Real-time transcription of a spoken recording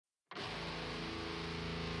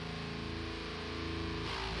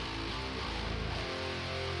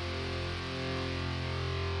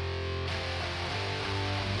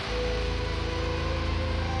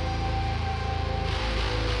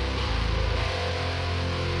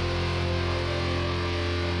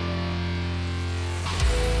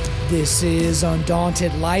This is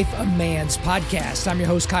Undaunted Life, a Man's Podcast. I'm your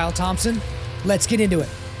host, Kyle Thompson. Let's get into it.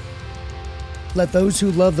 Let those who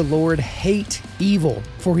love the Lord hate evil,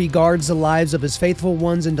 for he guards the lives of his faithful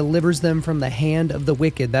ones and delivers them from the hand of the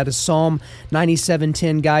wicked. That is Psalm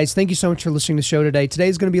 97:10. Guys, thank you so much for listening to the show today. Today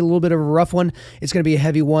is going to be a little bit of a rough one. It's going to be a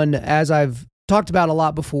heavy one, as I've talked about a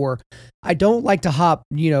lot before. I don't like to hop,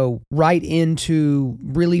 right into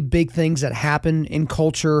really big things that happen in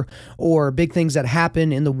culture or big things that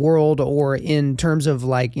happen in the world or in terms of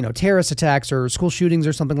terrorist attacks or school shootings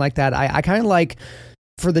or something like that. I kind of like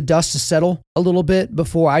for the dust to settle a little bit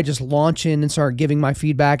before I just launch in and start giving my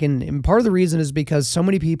feedback. And part of the reason is because so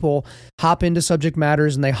many people hop into subject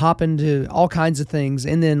matters and they hop into all kinds of things.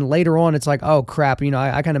 And then later on, it's like, oh crap,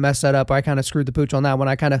 I kind of messed that up. I kind of screwed the pooch on that one.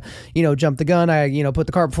 I kind of, jumped the gun. I, put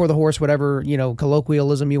the cart before the horse, whatever,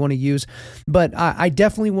 colloquialism you want to use. But I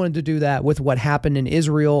definitely wanted to do that with what happened in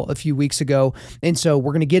Israel a few weeks ago. And so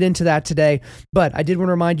we're going to get into that today. But I did want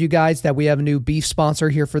to remind you guys that we have a new beef sponsor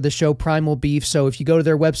here for the show, Primal Beef. So if you go to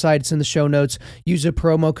their website, it's in the show notes. Use the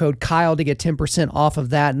promo code Kyle to get 10% off of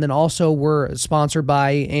that. And then also we're sponsored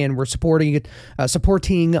by and we're supporting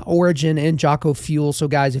Origin and Jocko Fuel. So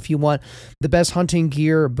guys, if you want the best hunting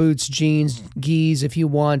gear, boots, jeans, gis, if you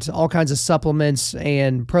want all kinds of supplements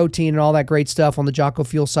and protein and all that great stuff on the Jocko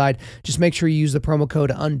Fuel side, just make sure you use the promo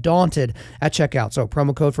code Undaunted at checkout. So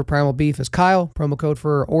promo code for Primal Beef is Kyle. Promo code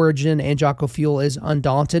for Origin and Jocko Fuel is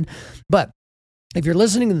Undaunted. But if you're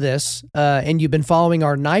listening to this and you've been following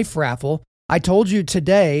our knife raffle, I told you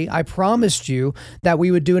today, I promised you that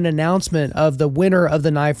we would do an announcement of the winner of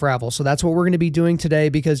the knife raffle. So that's what we're going to be doing today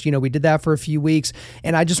because, we did that for a few weeks.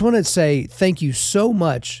 And I just want to say thank you so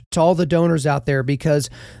much to all the donors out there, because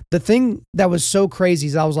the thing that was so crazy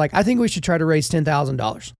is I was like, I think we should try to raise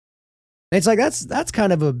 $10,000. It's like, that's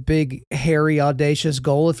kind of a big, hairy, audacious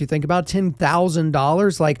goal. If you think about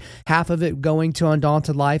 $10,000, like half of it going to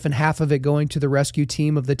Undaunted Life and half of it going to the rescue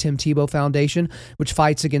team of the Tim Tebow Foundation, which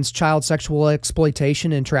fights against child sexual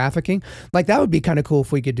exploitation and trafficking. Like, that would be kind of cool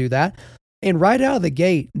if we could do that. And right out of the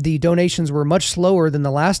gate, the donations were much slower than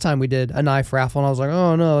the last time we did a knife raffle. And I was like,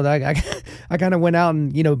 oh no, I kind of went out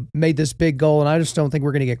and, made this big goal and I just don't think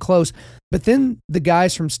we're going to get close. But then the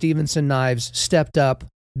guys from Stevenson Knives stepped up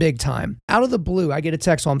big time. Out of the blue, I get a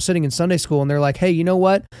text while I'm sitting in Sunday school and they're like, hey, you know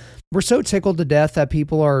what? We're so tickled to death that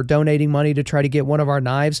people are donating money to try to get one of our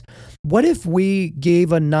knives. What if we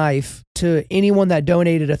gave a knife to anyone that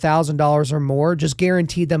donated $1,000 or more, just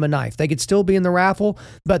guaranteed them a knife? They could still be in the raffle,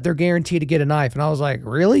 but they're guaranteed to get a knife. And I was like,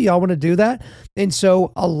 really? Y'all want to do that? And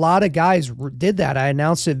so a lot of guys did that. I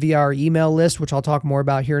announced it via our email list, which I'll talk more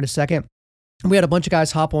about here in a second. We had a bunch of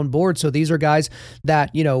guys hop on board. So these are guys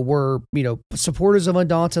that, were, supporters of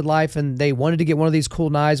Undaunted Life, and they wanted to get one of these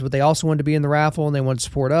cool knives, but they also wanted to be in the raffle and they wanted to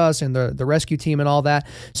support us and the rescue team and all that.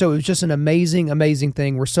 So it was just an amazing, amazing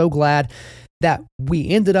thing. We're so glad that we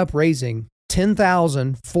ended up raising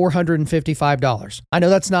 $10,455. I know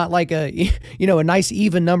that's not like a nice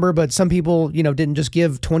even number, but some people, didn't just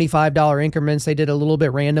give $25 increments. They did a little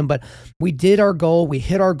bit random, but we did our goal. We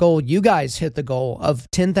hit our goal. You guys hit the goal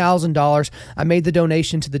of $10,000. I made the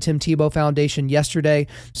donation to the Tim Tebow Foundation yesterday.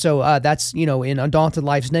 So that's, in Undaunted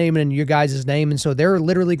Life's name and in your guys' name. And so there are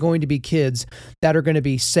literally going to be kids that are going to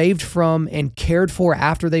be saved from and cared for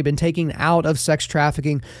after they've been taken out of sex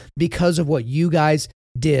trafficking because of what you guys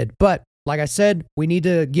did. But like I said, we need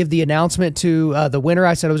to give the announcement to the winner.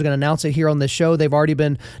 I said I was going to announce it here on this show. They've already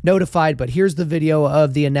been notified, but here's the video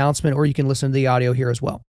of the announcement, or you can listen to the audio here as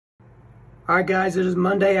well. All right, guys, it is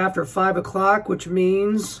Monday after 5 o'clock, which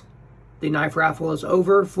means the knife raffle is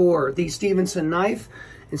over for the Stevenson knife.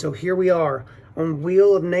 And so here we are on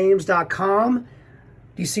wheelofnames.com.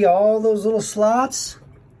 Do you see all those little slots?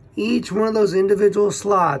 Each one of those individual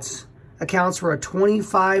slots accounts for a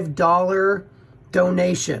 $25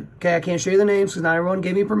 donation. Okay, I can't show you the names because not everyone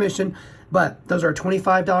gave me permission, but those are a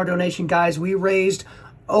 $25 donation, guys. We raised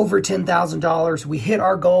over $10,000. We hit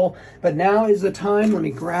our goal, but now is the time, let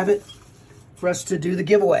me grab it, for us to do the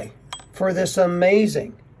giveaway for this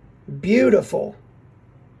amazing, beautiful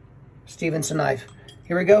Stevenson knife.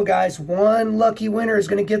 Here we go, guys. One lucky winner is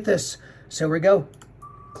going to get this. So here we go.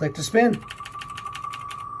 Click to spin.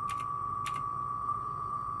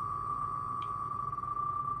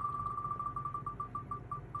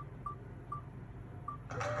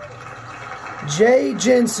 Jay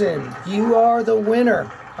Jensen, you are the winner.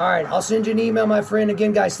 All right, I'll send you an email, my friend.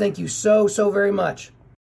 Again, guys, thank you so very much.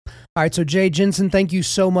 All right, so Jay Jensen, thank you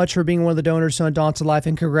so much for being one of the donors to Undaunted Life,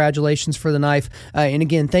 and congratulations for the knife. And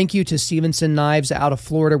again, thank you to Stevenson Knives out of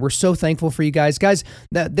Florida. We're so thankful for you guys. Guys,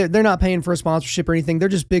 they're not paying for a sponsorship or anything. They're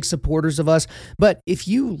just big supporters of us. But if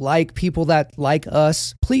you like people that like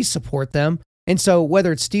us, please support them. And so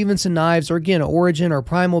whether it's Stevenson Knives or again, Origin or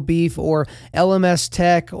Primal Beef or LMS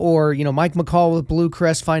Tech or, Mike McCall with Blue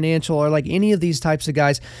Crest Financial or like any of these types of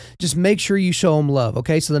guys, just make sure you show them love.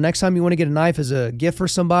 Okay. So the next time you want to get a knife as a gift for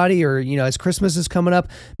somebody or, as Christmas is coming up,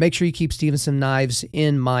 make sure you keep Stevenson Knives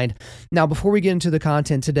in mind. Now, before we get into the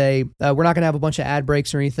content today, we're not going to have a bunch of ad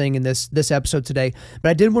breaks or anything in this episode today, but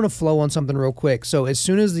I did want to flow on something real quick. So as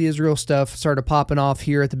soon as the Israel stuff started popping off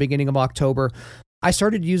here at the beginning of October, I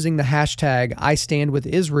started using the hashtag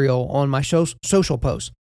 #IStandWithIsrael on my social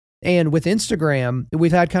posts. And with Instagram,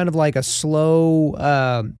 we've had kind of like a slow,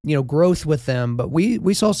 growth with them, but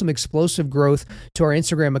we saw some explosive growth to our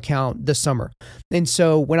Instagram account this summer. And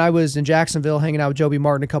so when I was in Jacksonville hanging out with Joby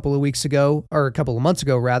Martin a couple of months ago,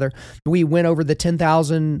 rather, we went over the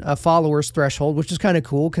 10,000 followers threshold, which is kind of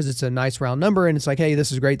cool because it's a nice round number. And it's like, hey,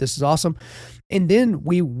 this is great. This is awesome. And then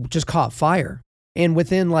we just caught fire. And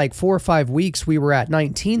within like 4 or 5 weeks, we were at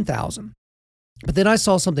 19,000. But then I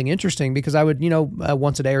saw something interesting because I would,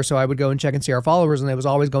 once a day or so, I would go and check and see our followers, and it was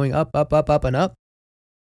always going up, up, up, up, and up.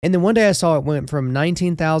 And then one day I saw it went from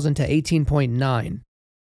 19,000 to 18.9. I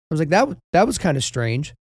was like, that was kind of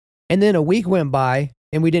strange. And then a week went by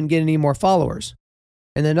and we didn't get any more followers.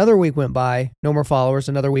 And then another week went by, no more followers.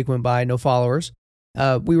 Another week went by, no followers.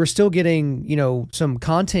 We were still getting, some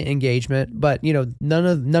content engagement, but, none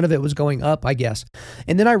of it was going up, I guess.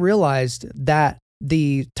 And then I realized that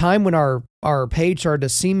the time when our page started to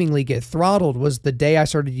seemingly get throttled was the day I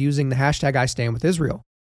started using the hashtag #IStandWithIsrael.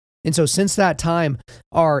 And so since that time,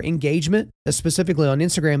 our engagement, specifically on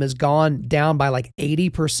Instagram, has gone down by like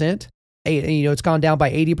 80%. It's gone down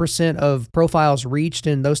by 80% of profiles reached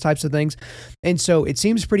and those types of things. And so it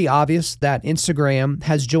seems pretty obvious that Instagram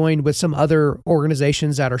has joined with some other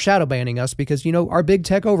organizations that are shadow banning us because, our big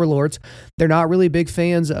tech overlords, they're not really big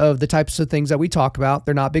fans of the types of things that we talk about.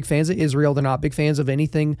 They're not big fans of Israel. They're not big fans of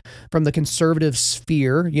anything from the conservative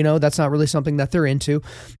sphere. That's not really something that they're into.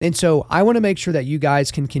 And so I want to make sure that you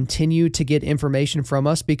guys can continue to get information from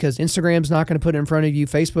us because Instagram's not going to put it in front of you.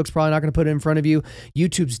 Facebook's probably not going to put it in front of you.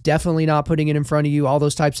 YouTube's definitely not putting it in front of you, all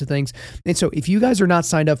those types of things. And so if you guys are not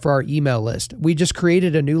signed up for our email list, we just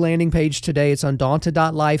created a new landing page today. It's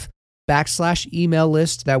undaunted.life/email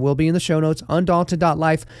list. That will be in the show notes,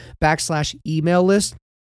 undaunted.life/email list.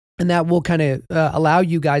 And that will kind of allow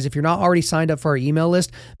you guys, if you're not already signed up for our email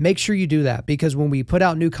list, make sure you do that because when we put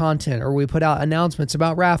out new content or we put out announcements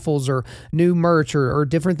about raffles or new merch or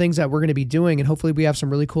different things that we're going to be doing, and hopefully we have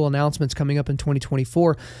some really cool announcements coming up in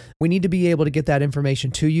 2024, we need to be able to get that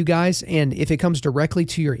information to you guys. And if it comes directly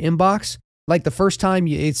to your inbox, like the first time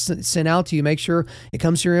it's sent out to you, make sure it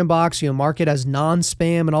comes to your inbox, mark it as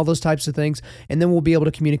non-spam and all those types of things, and then we'll be able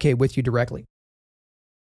to communicate with you directly.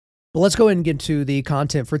 But let's go ahead and get to the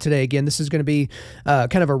content for today. Again, this is going to be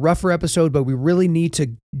kind of a rougher episode, but we really need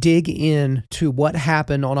to dig in to what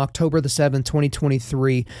happened on October the 7th,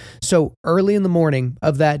 2023. So early in the morning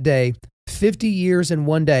of that day, 50 years and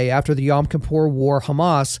 1 day after the Yom Kippur War,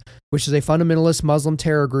 Hamas, which is a fundamentalist Muslim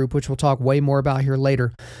terror group, which we'll talk way more about here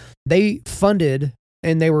later, they funded,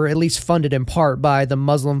 and they were at least funded in part by the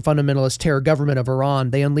Muslim fundamentalist terror government of Iran.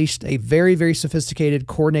 They unleashed a very, very sophisticated,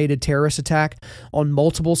 coordinated terrorist attack on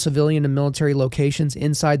multiple civilian and military locations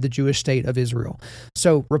inside the Jewish state of Israel.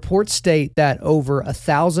 So reports state that over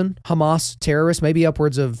 1,000 Hamas terrorists, maybe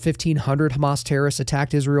upwards of 1,500 Hamas terrorists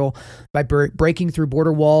attacked Israel by breaking through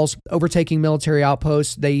border walls, overtaking military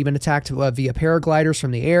outposts. They even attacked via paragliders from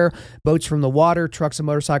the air, boats from the water, trucks and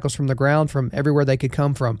motorcycles from the ground, from everywhere they could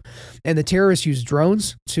come from. And the terrorists used drones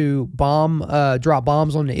to drop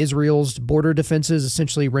bombs on Israel's border defenses,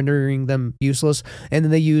 essentially rendering them useless. And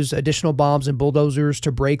then they used additional bombs and bulldozers to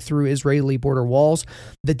break through Israeli border walls.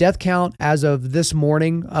 The death count as of this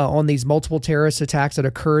morning on these multiple terrorist attacks that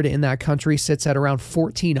occurred in that country sits at around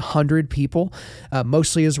 1,400 people,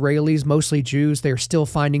 mostly Israelis, mostly Jews. They're still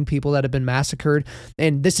finding people that have been massacred.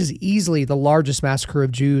 And this is easily the largest massacre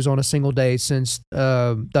of Jews on a single day since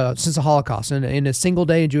the Holocaust. And in a single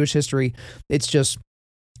day in Jewish history, it's just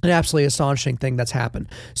an absolutely astonishing thing that's happened.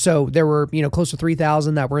 So there were, close to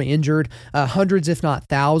 3,000 that were injured. Hundreds, if not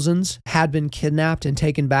thousands, had been kidnapped and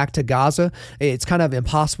taken back to Gaza. It's kind of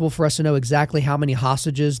impossible for us to know exactly how many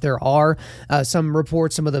hostages there are. Some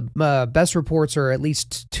reports, some of the best reports are at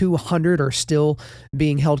least 200 are still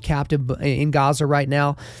being held captive in Gaza right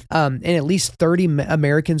now. And at least 30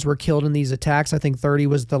 Americans were killed in these attacks. I think 30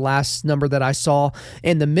 was the last number that I saw.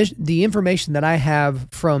 And the information that I have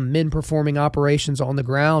from men performing operations on the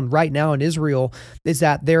ground right now in Israel is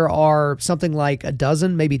that there are something like a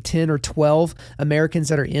dozen, maybe 10 or 12 Americans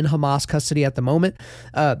that are in Hamas custody at the moment.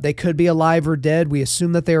 They could be alive or dead. We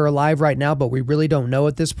assume that they're alive right now, but we really don't know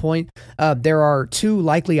at this point. There are two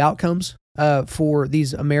likely outcomes for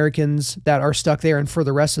these Americans that are stuck there, and for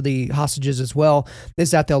the rest of the hostages as well,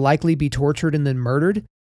 is that they'll likely be tortured and then murdered.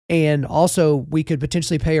 And also, we could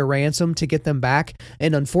potentially pay a ransom to get them back.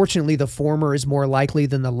 And unfortunately, the former is more likely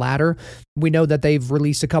than the latter. We know that they've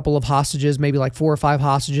released a couple of hostages, maybe like 4 or 5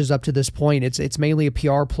 hostages up to this point. It's mainly a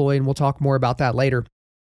PR ploy, and we'll talk more about that later.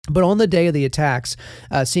 But on the day of the attacks,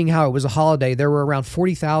 seeing how it was a holiday, there were around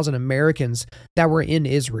 40,000 Americans that were in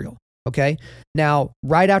Israel. Okay. Now,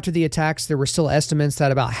 right after the attacks, there were still estimates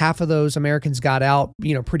that about half of those Americans got out,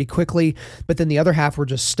 pretty quickly, but then the other half were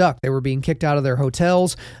just stuck. They were being kicked out of their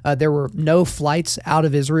hotels. There were no flights out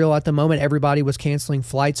of Israel at the moment. Everybody was canceling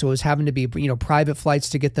flights, so it was having to be, private flights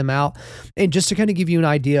to get them out. And just to kind of give you an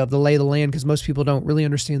idea of the lay of the land, because most people don't really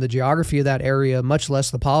understand the geography of that area, much less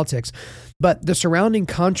the politics. But the surrounding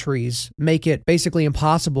countries make it basically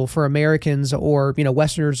impossible for Americans or,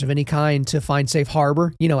 Westerners of any kind to find safe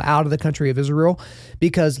harbor, out of the country of Israel,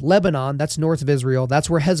 because Lebanon, that's north of Israel, that's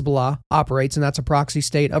where Hezbollah operates, and that's a proxy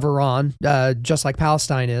state of Iran, just like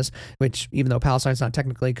Palestine is, which even though Palestine's not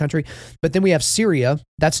technically a country. But then we have Syria,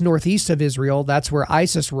 that's northeast of Israel, that's where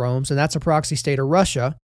ISIS roams, and that's a proxy state of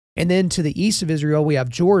Russia. And then to the east of Israel, we have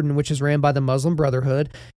Jordan, which is ran by the Muslim Brotherhood.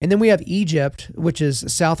 And then we have Egypt, which is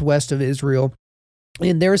southwest of Israel.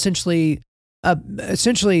 And they're essentially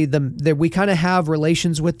we kind of have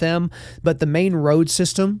relations with them, but the main road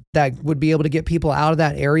system that would be able to get people out of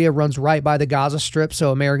that area runs right by the Gaza Strip,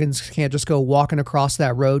 so Americans can't just go walking across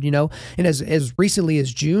that road, And as recently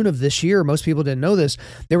as June of this year, most people didn't know this,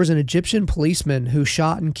 there was an Egyptian policeman who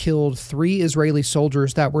shot and killed 3 Israeli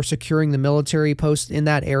soldiers that were securing the military post in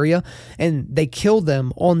that area, and they killed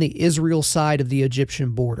them on the Israel side of the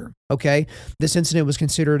Egyptian border. Okay, this incident was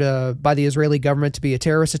considered by the Israeli government to be a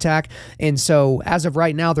terrorist attack. And so as of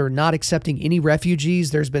right now, they're not accepting any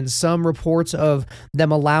refugees. There's been some reports of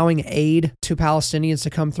them allowing aid to Palestinians to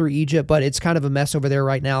come through Egypt, but it's kind of a mess over there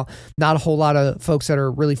right now. Not a whole lot of folks that are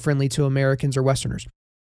really friendly to Americans or Westerners.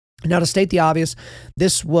 Now, to state the obvious,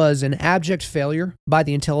 this was an abject failure by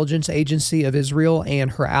the intelligence agency of Israel and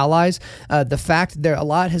her allies. The fact that a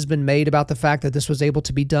lot has been made about the fact that this was able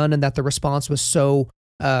to be done and that the response was so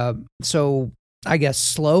I guess,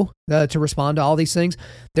 slow to respond to all these things.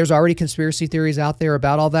 There's already conspiracy theories out there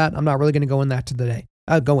about all that. I'm not really going to go into that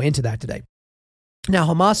today. Now,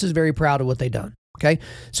 Hamas is very proud of what they've done. Okay,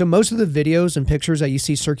 so most of the videos and pictures that you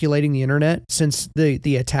see circulating the internet since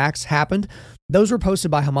the attacks happened, those were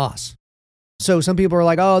posted by Hamas. So some people are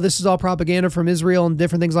like, oh, this is all propaganda from Israel and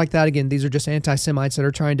different things like that. Again, these are just anti-Semites that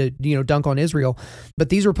are trying to, dunk on Israel. But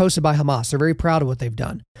these were posted by Hamas. They're very proud of what they've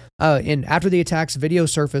done. And after the attacks, video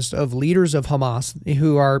surfaced of leaders of Hamas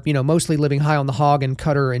who are, mostly living high on the hog in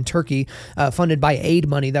Qatar and Turkey, funded by aid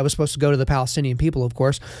money that was supposed to go to the Palestinian people, of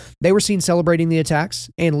course. They were seen celebrating the attacks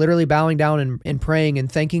and literally bowing down and praying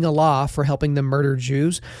and thanking Allah for helping them murder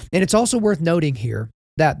Jews. And it's also worth noting here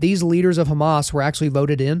that these leaders of Hamas were actually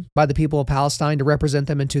voted in by the people of Palestine to represent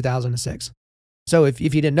them in 2006. So if you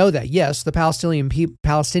didn't know that, yes, the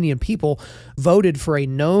Palestinian people voted for a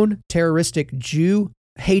known terroristic Jew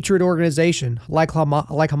hatred organization like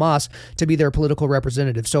Hamas to be their political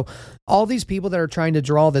representative. So all these people that are trying to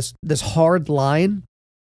draw this hard line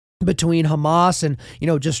between Hamas and,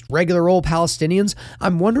 just regular old Palestinians,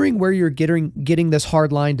 I'm wondering where you're getting this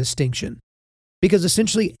hard line distinction. Because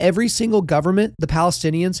essentially every single government the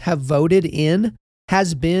Palestinians have voted in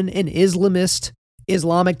has been an Islamist,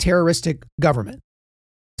 Islamic terroristic government.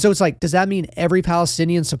 So it's like, does that mean every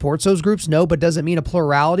Palestinian supports those groups? No, but does it mean a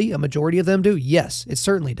plurality, a majority of them do? Yes, it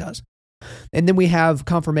certainly does. And then we have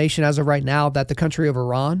confirmation as of right now that the country of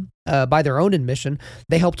Iran, by their own admission,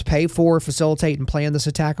 they helped pay for, facilitate, and plan this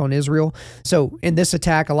attack on Israel. So in this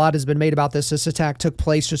attack, a lot has been made about this. This attack took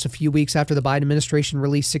place just a few weeks after the Biden administration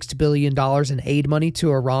released $60 billion in aid money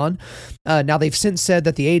to Iran. Now, they've since said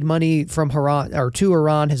that the aid money from to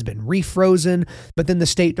Iran has been refrozen, but then the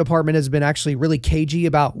State Department has been actually really cagey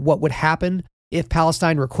about what would happen if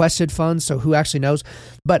Palestine requested funds, so who actually knows?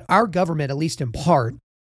 But our government, at least in part,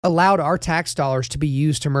 allowed our tax dollars to be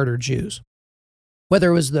used to murder Jews. Whether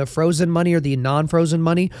it was the frozen money or the non-frozen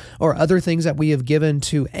money or other things that we have given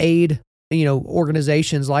to aid,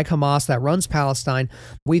 organizations like Hamas that runs Palestine,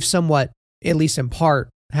 we've somewhat, at least in part,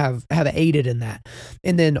 have aided in that.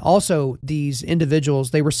 And then also these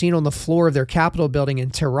individuals, they were seen on the floor of their Capitol building in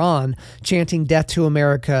Tehran chanting "Death to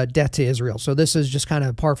America, death to Israel." So this is just kind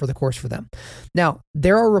of par for the course for them. Now,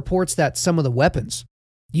 there are reports that some of the weapons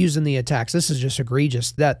used in the attacks, this is just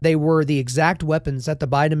egregious, that they were the exact weapons that the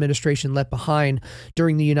Biden administration left behind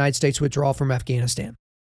during the United States withdrawal from Afghanistan.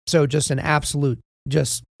 So just an absolute,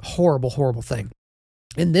 just horrible, horrible thing.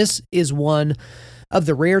 And this is one of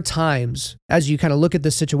the rare times, as you kind of look at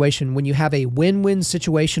this situation, when you have a win-win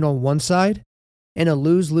situation on one side and a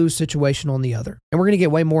lose-lose situation on the other. And we're going to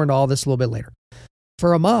get way more into all this a little bit later.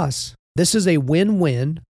 For Hamas, this is a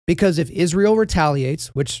win-win because if Israel retaliates,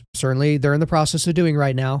 which certainly they're in the process of doing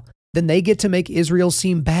right now, then they get to make Israel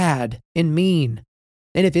seem bad and mean.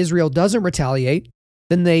 And if Israel doesn't retaliate,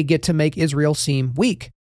 then they get to make Israel seem weak.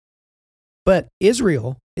 But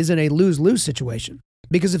Israel is in a lose-lose situation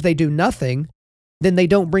because if they do nothing, then they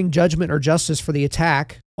don't bring judgment or justice for the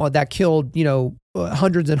attack that killed,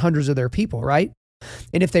 hundreds and hundreds of their people, right?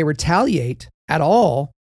 And if they retaliate at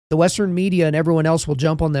all, the Western media and everyone else will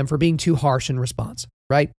jump on them for being too harsh in response,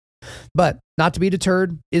 right? But not to be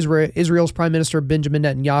deterred, Israel's Prime Minister Benjamin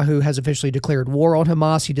Netanyahu has officially declared war on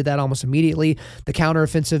Hamas. He did that almost immediately. The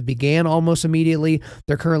counteroffensive began almost immediately.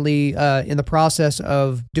 They're currently in the process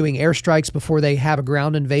of doing airstrikes before they have a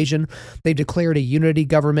ground invasion. They've declared a unity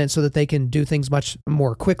government so that they can do things much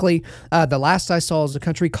more quickly. The last I saw is the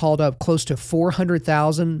country called up close to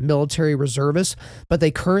 400,000 military reservists, but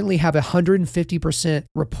they currently have a 150%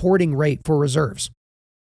 reporting rate for reserves.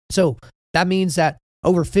 So that means that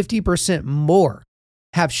over 50% more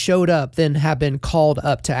have showed up than have been called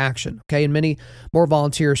up to action. Okay. And many more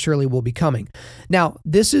volunteers surely will be coming. Now,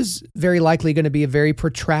 this is very likely going to be a very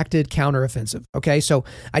protracted counteroffensive. Okay. So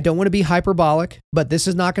I don't want to be hyperbolic, but this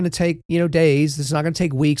is not going to take, days. This is not going to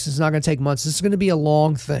take weeks. This is not going to take months. This is going to be a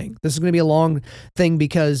long thing. This is going to be a long thing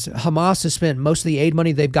because Hamas has spent most of the aid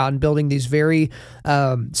money they've gotten building these very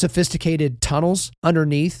sophisticated tunnels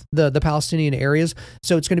underneath the Palestinian areas.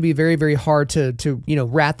 So it's going to be very, very hard to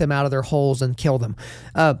rat them out of their holes and kill them.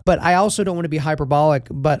 But I also don't want to be hyperbolic,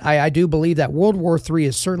 but I do believe that World War III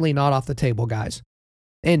is certainly not off the table, guys.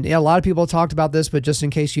 And a lot of people talked about this, but just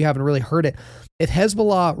in case you haven't really heard it, if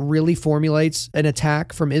Hezbollah really formulates an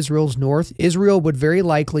attack from Israel's north, Israel would very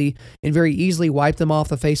likely and very easily wipe them off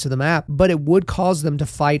the face of the map, but it would cause them to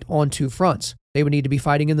fight on two fronts. They would need to be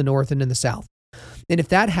fighting in the north and in the south. And if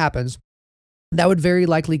that happens, that would very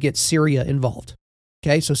likely get Syria involved.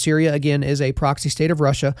 Okay, so Syria, again, is a proxy state of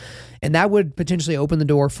Russia, and that would potentially open the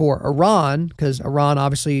door for Iran, because Iran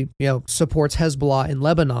obviously, supports Hezbollah in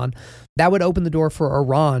Lebanon. That would open the door for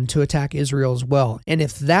Iran to attack Israel as well. And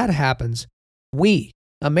if that happens, we,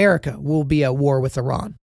 America, will be at war with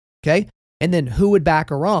Iran. Okay, and then who would back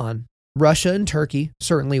Iran? Russia and Turkey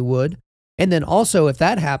certainly would. And then also, if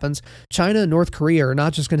that happens, China and North Korea are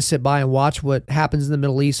not just going to sit by and watch what happens in the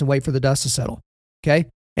Middle East and wait for the dust to settle. Okay.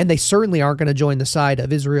 And they certainly aren't going to join the side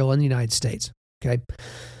of Israel and the United States. Okay.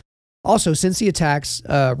 Also, since the attacks,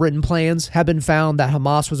 written plans have been found that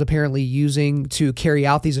Hamas was apparently using to carry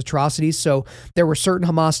out these atrocities. So there were certain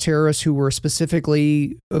Hamas terrorists who were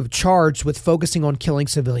specifically charged with focusing on killing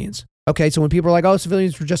civilians. Okay, so when people are like, oh,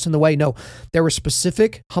 civilians were just in the way, no, there were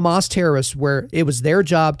specific Hamas terrorists where it was their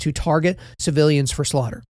job to target civilians for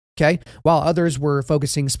slaughter. Okay, while others were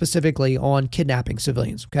focusing specifically on kidnapping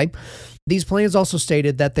civilians. Okay, these plans also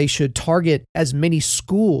stated that they should target as many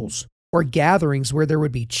schools or gatherings where there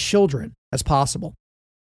would be children as possible.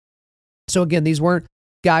 So again, these weren't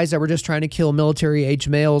guys that were just trying to kill military-aged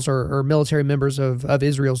males or military members of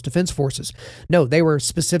Israel's defense forces. No, they were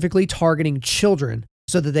specifically targeting children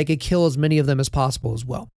so that they could kill as many of them as possible as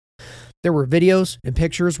well. There were videos and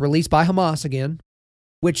pictures released by Hamas again,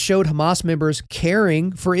 which showed Hamas members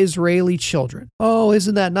caring for Israeli children. Oh,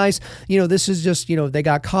 isn't that nice? This is just, they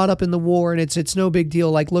got caught up in the war and it's no big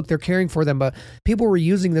deal. Like, look, they're caring for them. But people were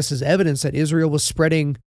using this as evidence that Israel was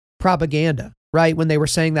spreading propaganda, right? When they were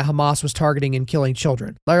saying that Hamas was targeting and killing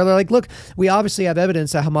children. They're like, look, we obviously have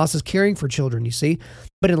evidence that Hamas is caring for children, you see.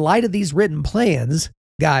 But in light of these written plans,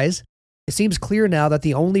 guys, it seems clear now that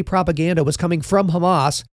the only propaganda was coming from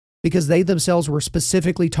Hamas because they themselves were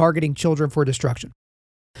specifically targeting children for destruction.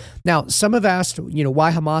 Now, some have asked,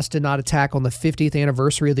 why Hamas did not attack on the 50th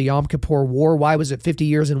anniversary of the Yom Kippur War. Why was it 50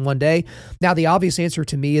 years in one day? Now, the obvious answer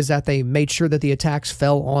to me is that they made sure that the attacks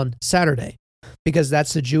fell on Saturday. because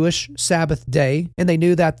that's the Jewish Sabbath day. And they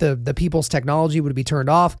knew that the people's technology would be turned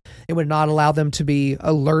off. It would not allow them to be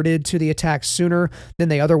alerted to the attack sooner than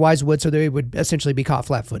they otherwise would. So they would essentially be caught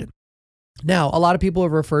flat-footed. Now, a lot of people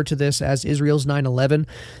have referred to this as Israel's 9/11,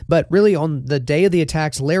 but really on the day of the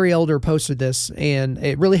attacks, Larry Elder posted this, and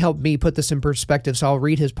it really helped me put this in perspective, so I'll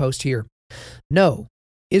read his post here. No,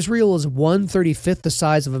 Israel is 1/35th the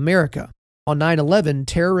size of America. On 9/11,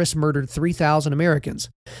 terrorists murdered 3,000 Americans.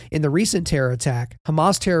 In the recent terror attack,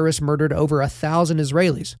 Hamas terrorists murdered over 1,000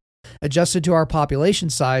 Israelis. Adjusted to our population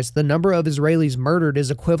size, the number of Israelis murdered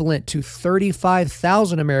is equivalent to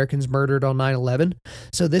 35,000 Americans murdered on 9/11.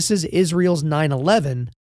 So this is Israel's 9/11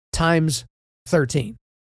 times 13.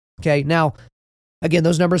 Okay, now, again,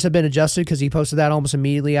 those numbers have been adjusted because he posted that almost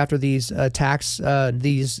immediately after these attacks,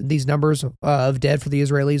 these numbers of dead for the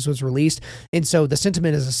Israelis was released. And so the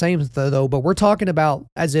sentiment is the same, though, but we're talking about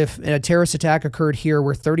as if a terrorist attack occurred here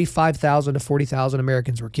where 35,000 to 40,000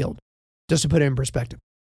 Americans were killed, just to put it in perspective.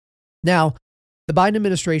 Now, the Biden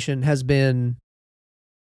administration has been,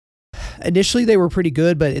 initially they were pretty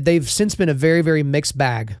good, but they've since been a very, very mixed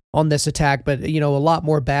bag on this attack, but, a lot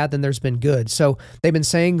more bad than there's been good. So they've been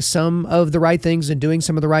saying some of the right things and doing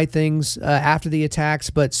some of the right things after the attacks,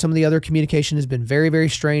 but some of the other communication has been very, very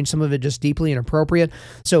strange, some of it just deeply inappropriate.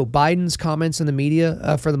 So Biden's comments in the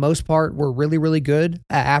media, for the most part, were really, really good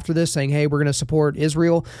after this, saying, hey, we're going to support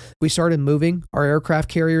Israel. We started moving our aircraft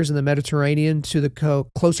carriers in the Mediterranean to the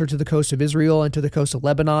closer to the coast of Israel and to the coast of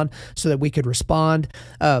Lebanon so that we could respond.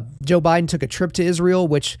 Joe Biden took a trip to Israel,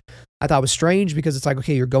 which I thought was strange because it's like,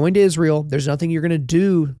 okay, you're going to Israel. There's nothing you're going to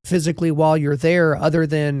do physically while you're there other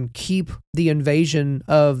than keep the invasion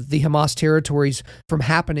of the Hamas territories from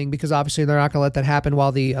happening, because obviously they're not going to let that happen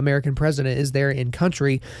while the American president is there in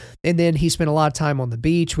country. And then he spent a lot of time on the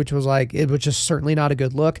beach, which was like, it was just certainly not a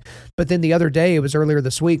good look. But then the other day, it was earlier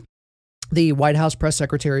this week, the White House press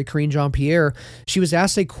secretary, Karine Jean-Pierre, she was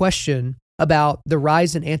asked a question about the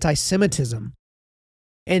rise in anti-Semitism.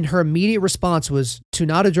 And her immediate response was to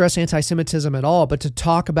not address anti-Semitism at all, but to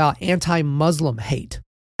talk about anti-Muslim hate,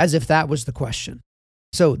 as if that was the question.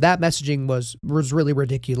 So that messaging was really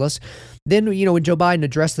ridiculous. Then, when Joe Biden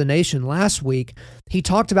addressed the nation last week, he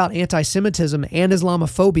talked about anti-Semitism and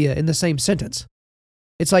Islamophobia in the same sentence.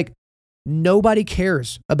 It's like nobody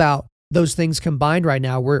cares about those things combined right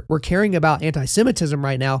now. We're caring about anti-Semitism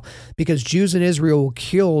right now because Jews in Israel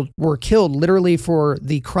were killed literally for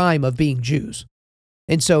the crime of being Jews.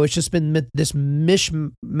 And so it's just been this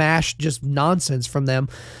mishmash, just nonsense from them.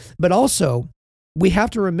 But also, we have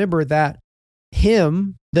to remember that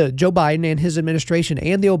the Joe Biden and his administration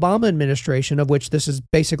and the Obama administration, of which this is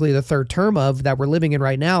basically the third term of that we're living in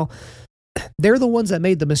right now, they're the ones that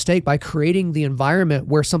made the mistake by creating the environment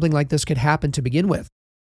where something like this could happen to begin with.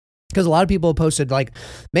 Because a lot of people posted like,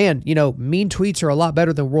 man, mean tweets are a lot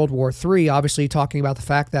better than World War III, obviously talking about the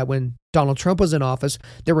fact that when Donald Trump was in office,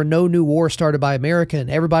 there were no new wars started by America and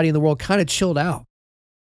everybody in the world kind of chilled out,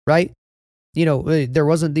 right? There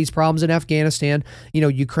wasn't these problems in Afghanistan.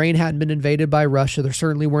 Ukraine hadn't been invaded by Russia. There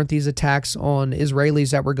certainly weren't these attacks on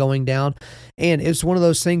Israelis that were going down. And it's one of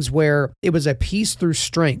those things where it was a peace through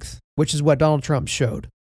strength, which is what Donald Trump showed.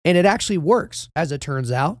 And it actually works, as it turns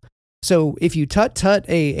out. So if you tut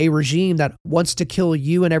a regime that wants to kill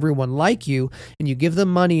you and everyone like you, and you give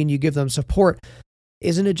them money and you give them support,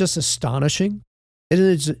 isn't it just astonishing?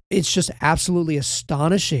 It's just absolutely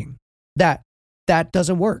astonishing that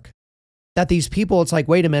doesn't work. That these people, it's like,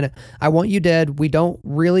 wait a minute, I want you dead. We don't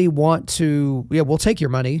really want to, we'll take your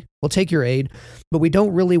money, we'll take your aid, but we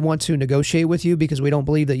don't really want to negotiate with you because we don't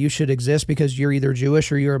believe that you should exist because you're either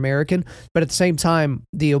Jewish or you're American. But at the same time,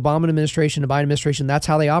 the Obama administration, the Biden administration, that's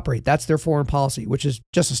how they operate. That's their foreign policy, which is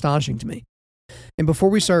just astonishing to me. And before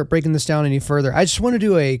we start breaking this down any further, I just want to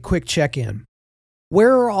do a quick check-in.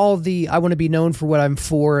 Where are all the, I want to be known for what I'm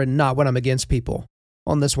for and not what I'm against people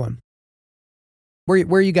on this one? Where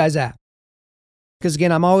are you guys at? Because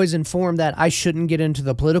again, I'm always informed that I shouldn't get into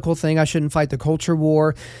the political thing. I shouldn't fight the culture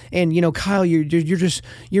war. And Kyle,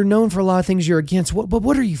 you're known for a lot of things you're against. But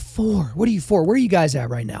what are you for? What are you for? Where are you guys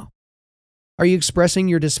at right now? Are you expressing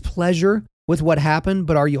your displeasure with what happened,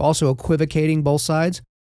 but are you also equivocating both sides?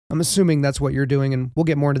 I'm assuming that's what you're doing, and we'll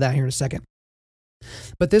get more into that here in a second.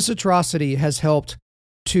 But this atrocity has helped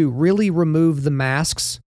to really remove the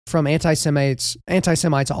masks from anti-Semites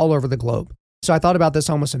all over the globe. So I thought about this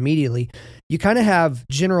almost immediately. You kind of have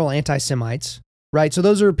general anti-Semites, right? So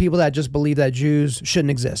those are people that just believe that Jews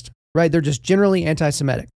shouldn't exist, right? They're just generally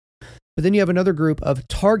anti-Semitic. But then you have another group of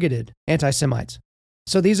targeted anti-Semites.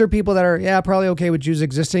 So these are people that are, probably okay with Jews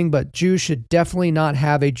existing, but Jews should definitely not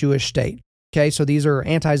have a Jewish state. Okay, so these are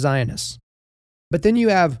anti-Zionists. But then you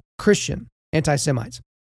have Christian anti-Semites.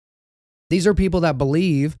 These are people that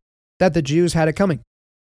believe that the Jews had it coming.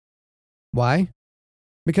 Why?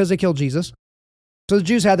 Because they killed Jesus. So the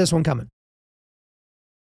Jews had this one coming.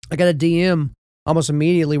 I got a DM almost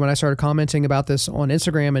immediately when I started commenting about this on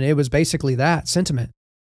Instagram, and it was basically that sentiment,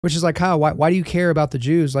 which is like, Kyle, why do you care about the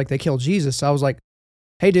Jews like they killed Jesus? So I was like,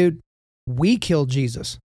 hey, dude, we killed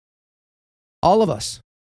Jesus. All of us.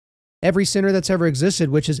 Every sinner that's ever existed,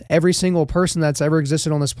 which is every single person that's ever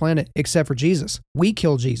existed on this planet except for Jesus. We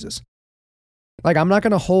killed Jesus. Like, I'm not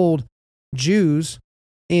going to hold Jews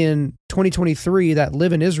in 2023 that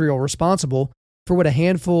live in Israel responsible for what a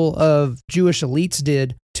handful of Jewish elites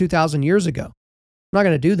did 2,000 years ago. I'm not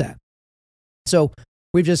going to do that. So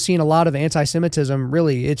we've just seen a lot of anti-Semitism.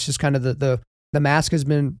 Really, it's just kind of the mask has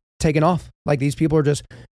been taken off. Like, these people are just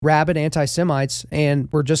rabid anti-Semites, and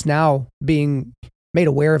we're just now being made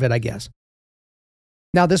aware of it, I guess.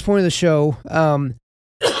 Now, at this point of the show,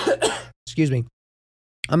 excuse me,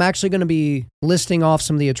 I'm actually going to be listing off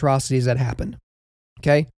some of the atrocities that happened.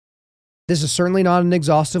 Okay? This is certainly not an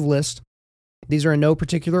exhaustive list. These are in no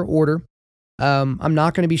particular order. I'm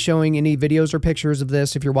not going to be showing any videos or pictures of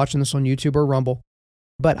this if you're watching this on YouTube or Rumble.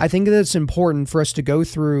 But I think that it's important for us to go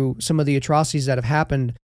through some of the atrocities that have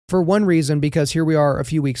happened for one reason, because here we are a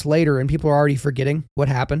few weeks later and people are already forgetting what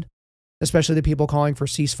happened, especially the people calling for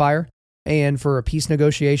ceasefire and for peace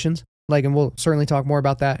negotiations. And we'll certainly talk more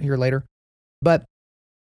about that here later. But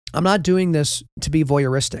I'm not doing this to be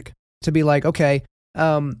voyeuristic, to be like, okay,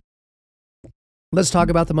 let's talk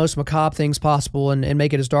about the most macabre things possible and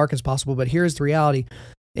make it as dark as possible. But here's the reality,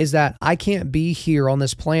 is that I can't be here on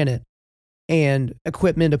this planet and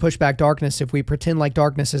equip men to push back darkness if we pretend like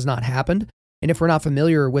darkness has not happened and if we're not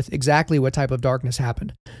familiar with exactly what type of darkness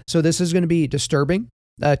happened. So this is going to be disturbing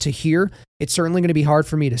to hear. It's certainly going to be hard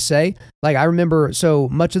for me to say. Like, I remember so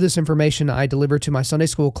much of this information I delivered to my Sunday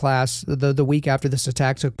school class the week after this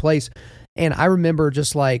attack took place. And I remember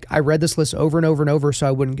just like, I read this list over and over and over so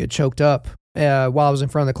I wouldn't get choked up while I was in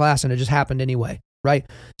front of the class, and it just happened anyway, right?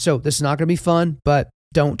 So this is not going to be fun, but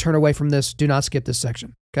don't turn away from this. Do not skip this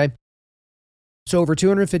section, okay? So over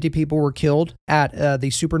 250 people were killed at the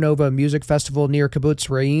Supernova Music Festival near Kibbutz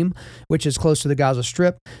Re'im, which is close to the Gaza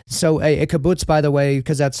Strip. So a kibbutz, by the way,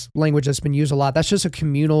 because that's language that's been used a lot, that's just a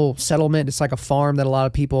communal settlement. It's like a farm that a lot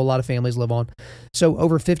of families live on. So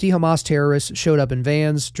over 50 Hamas terrorists showed up in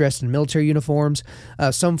vans, dressed in military uniforms.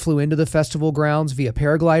 Some flew into the festival grounds via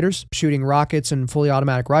paragliders, shooting rockets and fully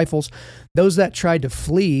automatic rifles. Those that tried to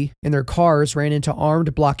flee in their cars ran into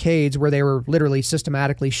armed blockades where they were literally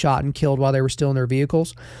systematically shot and killed while they were still in their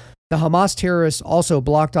vehicles. The Hamas terrorists also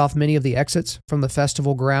blocked off many of the exits from the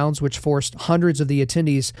festival grounds, which forced hundreds of the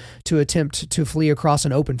attendees to attempt to flee across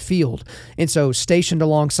an open field. And so stationed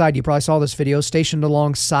alongside, you probably saw this video, stationed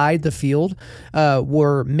alongside the field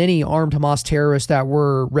were many armed Hamas terrorists that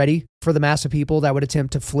were ready for the mass of people that would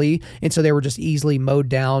attempt to flee. And so they were just easily mowed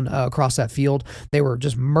down across that field. They were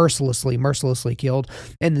just mercilessly killed.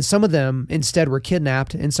 And then some of them instead were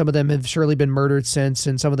kidnapped, and some of them have surely been murdered since,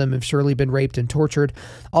 and some of them have surely been raped and tortured.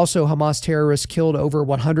 Also, Hamas terrorists killed over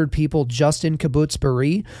 100 people just in Kibbutz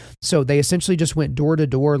Be'eri. So they essentially just went door to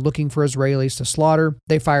door looking for Israelis to slaughter.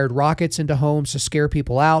 They fired rockets into homes to scare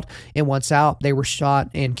people out, and once out, they were shot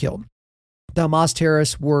and killed. The Hamas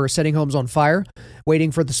terrorists were setting homes on fire,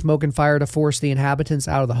 waiting for the smoke and fire to force the inhabitants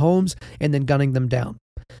out of the homes, and then gunning them down.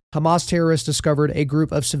 Hamas terrorists discovered a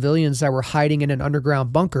group of civilians that were hiding in an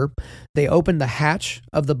underground bunker. They opened the hatch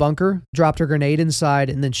of the bunker, dropped a grenade inside,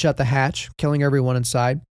 and then shut the hatch, killing everyone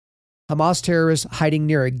inside. Hamas terrorists hiding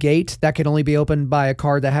near a gate that could only be opened by a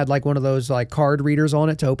card that had like one of those like card readers on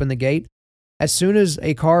it to open the gate. As soon as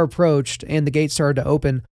a car approached and the gate started to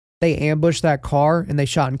open, they ambushed that car and they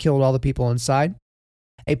shot and killed all the people inside.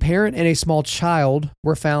 A parent and a small child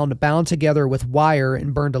were found bound together with wire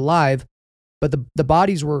and burned alive, but the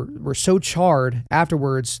bodies were so charred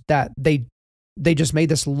afterwards that they just made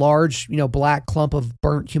this large, black clump of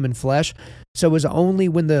burnt human flesh. So it was only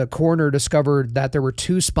when the coroner discovered that there were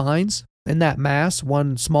two spines in that mass,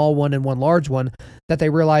 one small one and one large one, that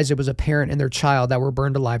they realized it was a parent and their child that were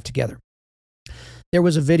burned alive together. There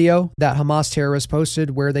was a video that Hamas terrorists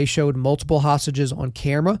posted where they showed multiple hostages on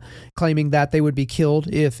camera, claiming that they would be killed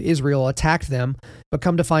if Israel attacked them. But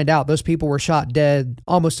come to find out, those people were shot dead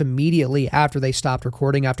almost immediately after they stopped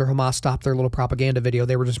recording, after Hamas stopped their little propaganda video.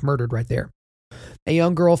 They were just murdered right there. A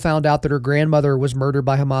young girl found out that her grandmother was murdered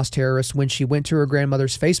by Hamas terrorists when she went to her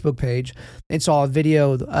grandmother's Facebook page and saw a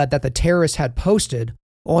video that the terrorists had posted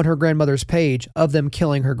on her grandmother's page of them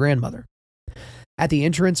killing her grandmother. At the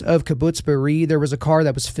entrance of Kibbutz Be'eri, there was a car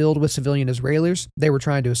that was filled with civilian Israelis. They were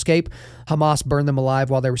trying to escape. Hamas burned them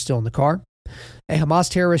alive while they were still in the car. A Hamas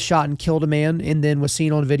terrorist shot and killed a man and then was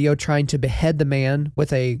seen on video trying to behead the man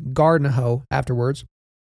with a garden hoe afterwards.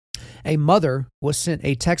 A mother was sent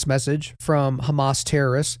a text message from Hamas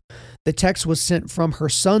terrorists. The text was sent from her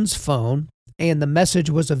son's phone, and the message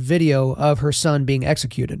was a video of her son being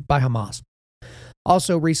executed by Hamas.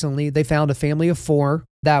 Also recently, they found a family of 4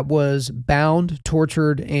 that was bound,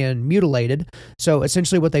 tortured, and mutilated. So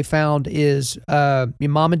essentially what they found is your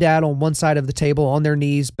mom and dad on one side of the table on their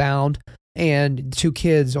knees, bound, and 2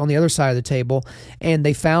 kids on the other side of the table. And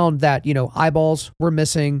they found that, eyeballs were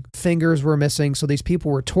missing, fingers were missing. So these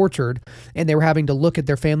people were tortured, and they were having to look at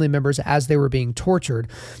their family members as they were being tortured.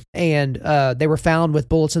 And they were found with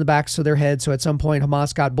bullets in the backs of their head. So at some point,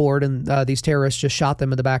 Hamas got bored, and these terrorists just shot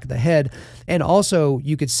them in the back of the head. And also,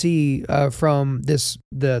 you could see from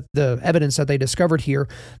the evidence that they discovered here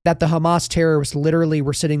that the Hamas terrorists literally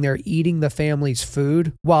were sitting there eating the family's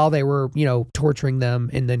food while they were, torturing them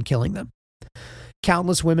and then killing them.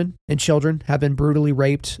 Countless women and children have been brutally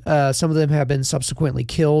raped. Some of them have been subsequently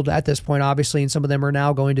killed at this point, obviously, and some of them are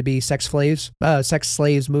now going to be sex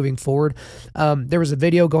slaves moving forward. There was a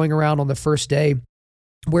video going around on the first day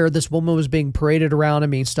where this woman was being paraded around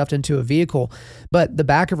and being stuffed into a vehicle, but the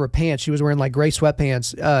back of her pants, she was wearing like gray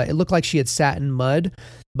sweatpants. It looked like she had sat in mud,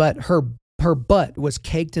 but her butt was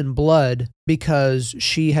caked in blood because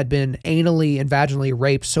she had been anally and vaginally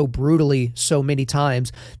raped so brutally so many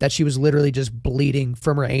times that she was literally just bleeding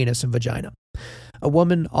from her anus and vagina. A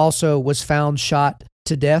woman also was found shot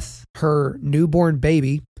to death. Her newborn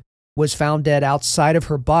baby was found dead outside of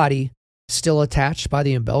her body, still attached by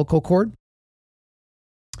the umbilical cord.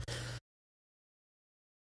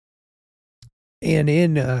 And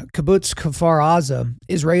in Kibbutz Kfar Aza,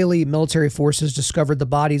 Israeli military forces discovered the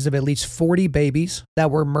bodies of at least 40 babies that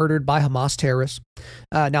were murdered by Hamas terrorists.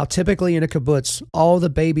 Now, typically in a kibbutz, all the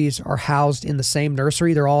babies are housed in the same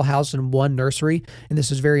nursery. They're all housed in one nursery, and this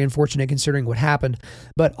is very unfortunate considering what happened.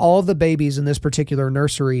 But all of the babies in this particular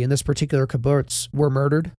nursery, in this particular kibbutz, were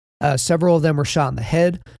murdered. Several of them were shot in the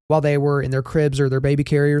head while they were in their cribs or their baby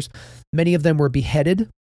carriers. Many of them were beheaded,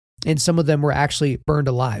 and some of them were actually burned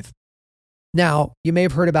alive. Now, you may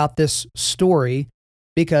have heard about this story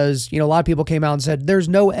because, a lot of people came out and said, there's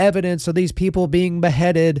no evidence of these people being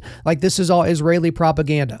beheaded. Like, this is all Israeli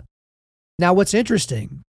propaganda. Now, what's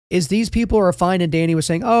interesting is these people are fine, and Danny was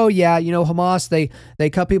saying, oh, yeah, Hamas, they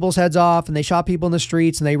cut people's heads off and they shot people in the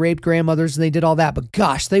streets and they raped grandmothers and they did all that. But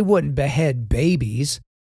gosh, they wouldn't behead babies.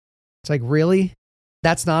 It's like, really?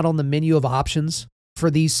 That's not on the menu of options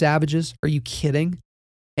for these savages? Are you kidding?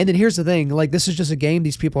 And then here's the thing, like, this is just a game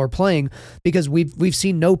these people are playing because we've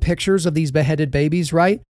seen no pictures of these beheaded babies,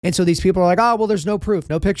 right? And so these people are like, oh, well, there's no proof,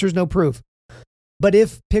 no pictures, no proof. But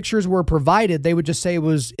if pictures were provided, they would just say it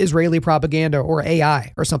was Israeli propaganda or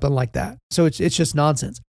AI or something like that. So it's just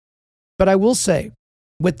nonsense. But I will say,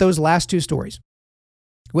 with those last 2 stories,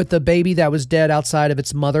 with the baby that was dead outside of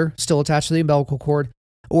its mother, still attached to the umbilical cord,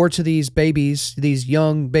 or to these babies, these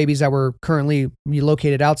young babies that were currently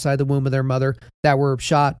located outside the womb of their mother that were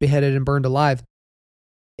shot, beheaded, and burned alive.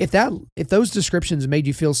 If those descriptions made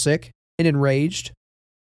you feel sick and enraged,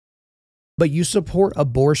 but you support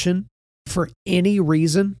abortion for any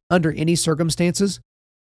reason, under any circumstances,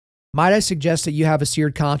 might I suggest that you have a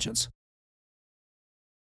seared conscience?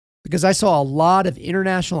 Because I saw a lot of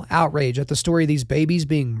international outrage at the story of these babies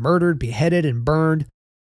being murdered, beheaded, and burned.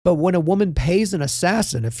 But when a woman pays an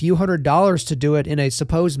assassin a few $100s to do it in a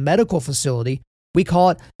supposed medical facility, we call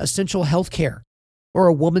it essential health care or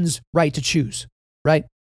a woman's right to choose, right?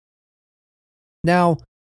 Now,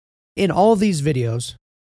 in all of these videos,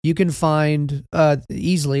 you can find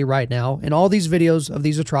easily right now, in all these videos of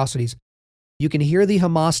these atrocities, you can hear the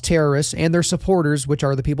Hamas terrorists and their supporters, which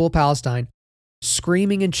are the people of Palestine,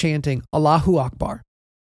 screaming and chanting Allahu Akbar.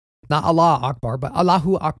 Not Allah Akbar, but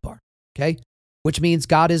Allahu Akbar, okay? Which means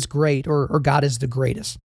God is great or God is the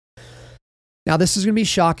greatest. Now, this is going to be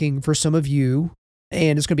shocking for some of you,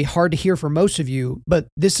 and it's going to be hard to hear for most of you, but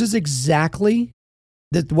this is exactly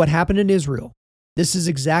what happened in Israel. This is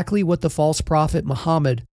exactly what the false prophet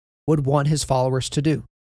Muhammad would want his followers to do.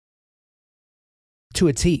 To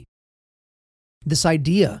a T. This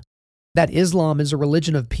idea that Islam is a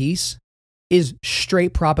religion of peace is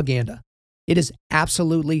straight propaganda. It is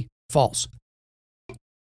absolutely false.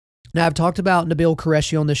 Now, I've talked about Nabil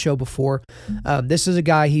Qureshi on this show before. This is a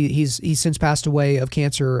guy, he's since passed away of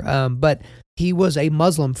cancer, but he was a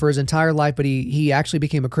Muslim for his entire life, but he actually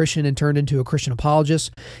became a Christian and turned into a Christian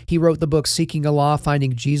apologist. He wrote the book Seeking Allah,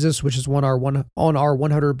 Finding Jesus, which is on our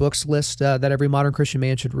 100 books list that every modern Christian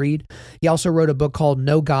man should read. He also wrote a book called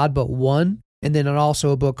No God But One, and then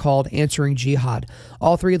also a book called Answering Jihad.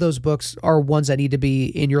 All three of those books are ones that need to be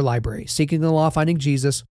in your library. Seeking the Law, Finding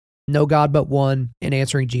Jesus, No God But One, and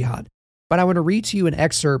Answering Jihad. But I want to read to you an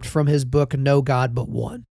excerpt from his book, No God But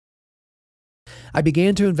One. I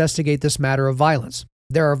began to investigate this matter of violence.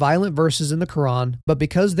 There are violent verses in the Quran, but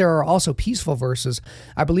because there are also peaceful verses,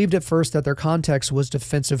 I believed at first that their context was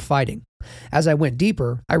defensive fighting. As I went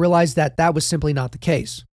deeper, I realized that that was simply not the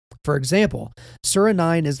case. For example, Surah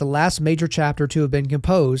 9 is the last major chapter to have been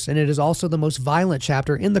composed, and it is also the most violent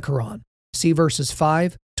chapter in the Quran. See verses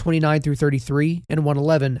 5, 29 through 33, and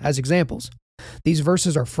 111 as examples. These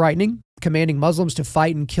verses are frightening, commanding Muslims to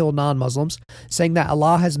fight and kill non-Muslims, saying that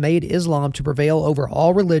Allah has made Islam to prevail over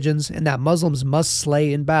all religions and that Muslims must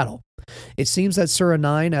slay in battle. It seems that Surah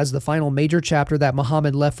 9, as the final major chapter that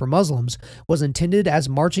Muhammad left for Muslims, was intended as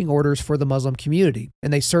marching orders for the Muslim community,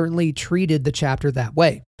 and they certainly treated the chapter that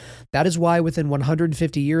way. That is why within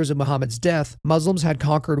 150 years of Muhammad's death, Muslims had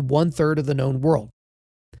conquered 1/3 of the known world.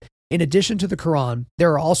 In addition to the Quran,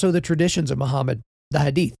 there are also the traditions of Muhammad, the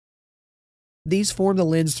Hadith. These form the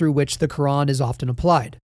lens through which the Quran is often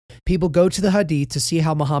applied. People go to the Hadith to see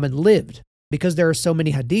how Muhammad lived. Because there are so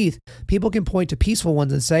many Hadith, people can point to peaceful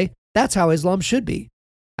ones and say, that's how Islam should be.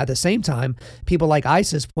 At the same time, people like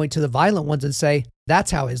ISIS point to the violent ones and say,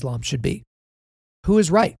 that's how Islam should be. Who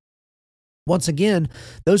is right? Once again,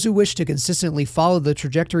 those who wish to consistently follow the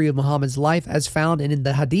trajectory of Muhammad's life as found in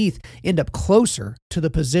the Hadith end up closer to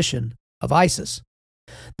the position of ISIS.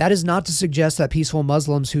 That is not to suggest that peaceful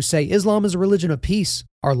Muslims who say Islam is a religion of peace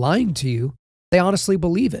are lying to you. They honestly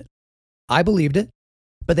believe it. I believed it,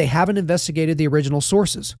 but they haven't investigated the original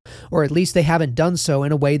sources, or at least they haven't done so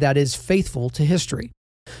in a way that is faithful to history.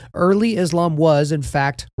 Early Islam was, in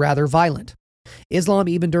fact, rather violent. Islam,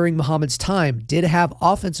 even during Muhammad's time, did have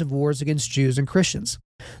offensive wars against Jews and Christians.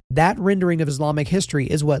 That rendering of Islamic history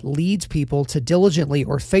is what leads people to diligently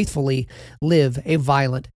or faithfully live a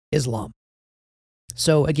violent Islam.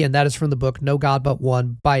 So again, that is from the book No God But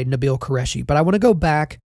One by Nabil Qureshi. But I want to go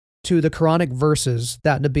back to the Quranic verses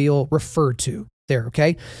that Nabil referred to there,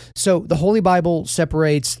 okay? So the Holy Bible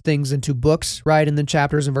separates things into books, right? And then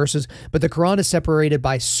chapters and verses, but the Quran is separated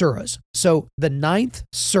by surahs. So the 9th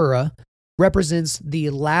surah represents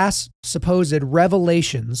the last supposed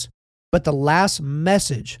revelations, but the last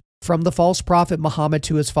message from the false prophet Muhammad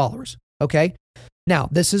to his followers, okay? Now,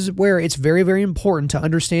 this is where it's very, very important to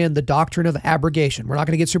understand the doctrine of abrogation. We're not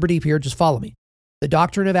going to get super deep here, just follow me. The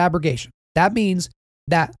doctrine of abrogation. That means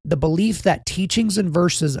that the belief that teachings and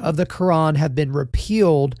verses of the Quran have been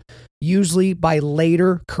repealed, usually by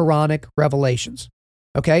later Quranic revelations.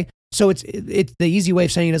 Okay? So it's the easy way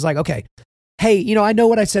of saying it is like, okay, hey, I know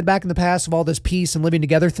what I said back in the past of all this peace and living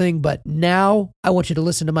together thing, but now I want you to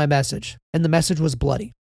listen to my message. And the message was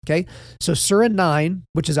bloody. Okay? So Surah 9,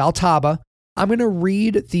 which is Al-Taba, I'm going to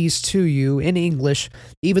read these to you in English,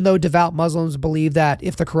 even though devout Muslims believe that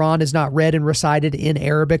if the Quran is not read and recited in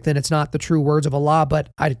Arabic, then it's not the true words of Allah, but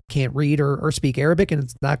I can't read or speak Arabic, and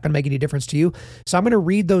it's not going to make any difference to you. So I'm going to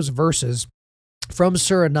read those verses from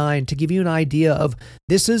Surah 9 to give you an idea of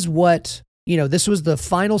this is what, this was the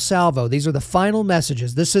final salvo. These are the final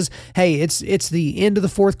messages. This is, hey, it's the end of the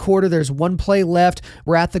fourth quarter. There's one play left.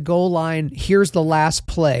 We're at the goal line. Here's the last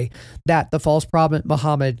play that the false prophet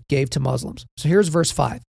Muhammad gave to Muslims. So here's verse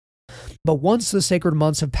 5. But once the sacred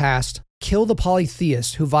months have passed, kill the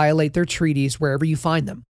polytheists who violate their treaties wherever you find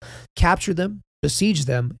them. Capture them, besiege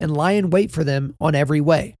them, and lie in wait for them on every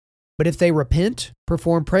way. But if they repent,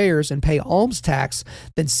 perform prayers, and pay alms tax,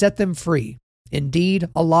 then set them free. Indeed,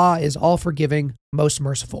 Allah is all forgiving, most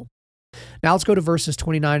merciful. Now let's go to verses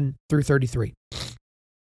 29 through 33.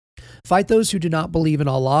 Fight those who do not believe in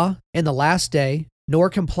Allah and the last day, nor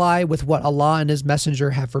comply with what Allah and His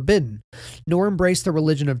Messenger have forbidden, nor embrace the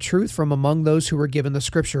religion of truth from among those who were given the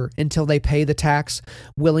scripture until they pay the tax,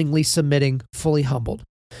 willingly submitting, fully humbled.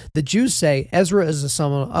 The Jews say Ezra is the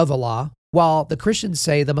son of Allah, while the Christians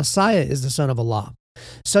say the Messiah is the son of Allah.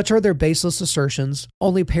 Such are their baseless assertions,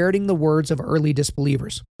 only parroting the words of early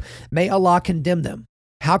disbelievers. May Allah condemn them.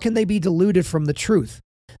 How can they be deluded from the truth?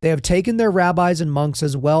 They have taken their rabbis and monks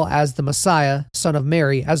as well as the Messiah, son of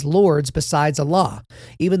Mary, as lords besides Allah,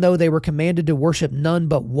 even though they were commanded to worship none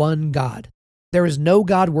but one God. There is no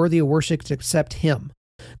God worthy of worship except Him.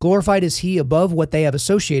 Glorified is He above what they have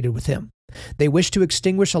associated with Him. They wish to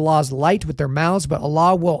extinguish Allah's light with their mouths, but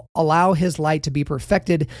Allah will allow His light to be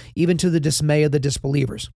perfected, even to the dismay of the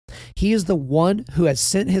disbelievers. He is the one who has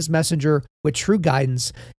sent His messenger with true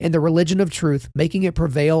guidance and the religion of truth, making it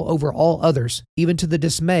prevail over all others, even to the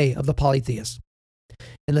dismay of the polytheists.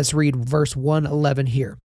 And let's read verse 111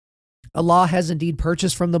 here. Allah has indeed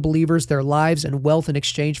purchased from the believers their lives and wealth in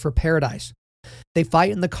exchange for paradise. They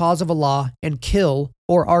fight in the cause of Allah and kill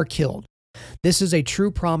or are killed. This is a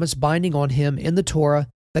true promise binding on him in the Torah,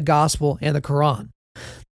 the Gospel, and the Quran,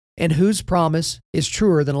 and whose promise is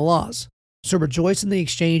truer than Allah's. So rejoice in the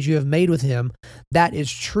exchange you have made with him. That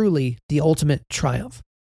is truly the ultimate triumph.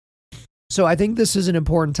 So I think this is an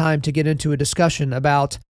important time to get into a discussion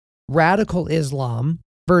about radical Islam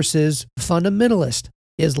versus fundamentalist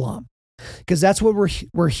Islam, because that's what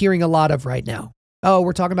we're hearing a lot of right now. Oh,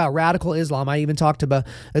 we're talking about radical Islam. I even talked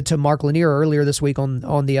to Mark Lanier earlier this week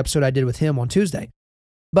on the episode I did with him on Tuesday.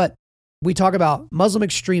 But we talk about Muslim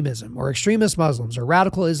extremism or extremist Muslims or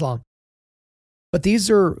radical Islam. But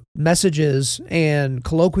these are messages and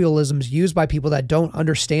colloquialisms used by people that don't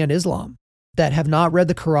understand Islam, that have not read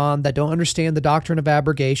the Quran, that don't understand the doctrine of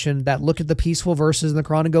abrogation, that look at the peaceful verses in the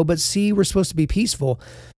Quran and go, but see, we're supposed to be peaceful.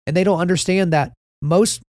 And they don't understand that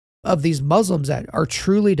most of these Muslims that are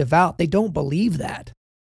truly devout, they don't believe that.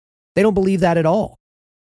 They don't believe that at all.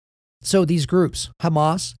 So these groups,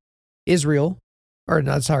 Hamas, Israel,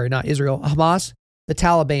 Hamas, the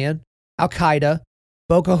Taliban, Al-Qaeda,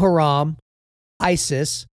 Boko Haram,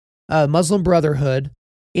 ISIS, Muslim Brotherhood,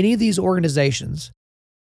 any of these organizations,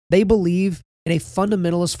 they believe in a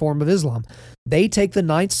fundamentalist form of Islam. They take the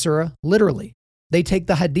 9th surah literally. They take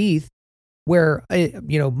the hadith where,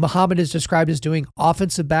 Muhammad is described as doing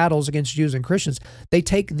offensive battles against Jews and Christians. They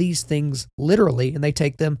take these things literally and they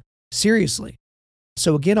take them seriously.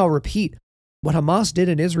 So again, I'll repeat, what Hamas did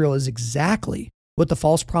in Israel is exactly what the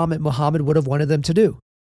false prophet Muhammad would have wanted them to do.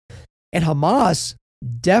 And Hamas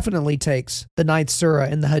definitely takes the 9th surah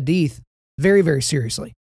and the hadith very, very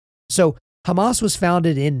seriously. So Hamas was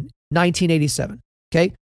founded in 1987,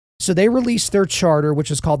 okay? So they released their charter, which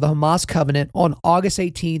is called the Hamas Covenant, on August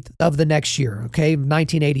 18th of the next year, okay,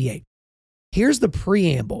 1988. Here's the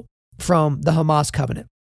preamble from the Hamas Covenant.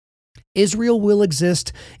 Israel will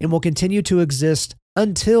exist and will continue to exist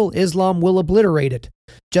until Islam will obliterate it,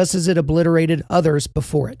 just as it obliterated others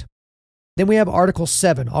before it. Then we have Article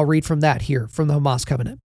 7. I'll read from that here, from the Hamas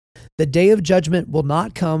Covenant. The day of judgment will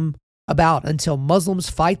not come about until Muslims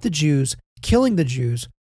fight the Jews, killing the Jews.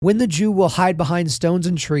 When the Jew will hide behind stones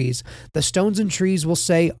and trees, the stones and trees will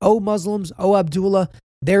say, "O Muslims, O Abdullah,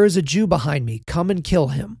 there is a Jew behind me. Come and kill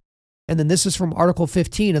him." And then this is from Article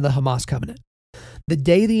 15 of the Hamas Covenant. The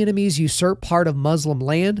day the enemies usurp part of Muslim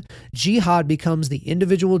land, jihad becomes the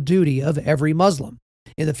individual duty of every Muslim.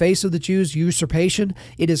 In the face of the Jews' usurpation,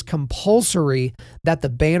 it is compulsory that the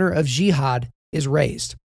banner of jihad is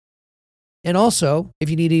raised. And also, if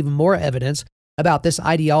you need even more evidence about this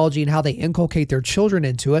ideology and how they inculcate their children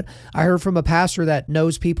into it, I heard from a pastor that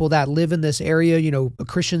knows people that live in this area,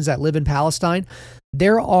 Christians that live in Palestine.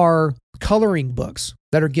 There are coloring books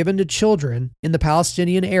that are given to children in the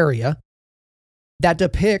Palestinian area that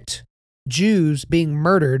depict Jews being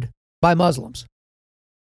murdered by Muslims.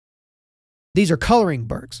 These are coloring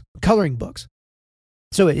books.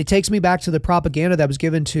 So it takes me back to the propaganda that was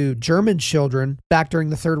given to German children back during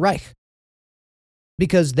the Third Reich,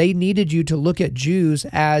 because they needed you to look at Jews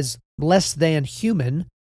as less than human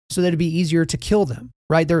so that it'd be easier to kill them,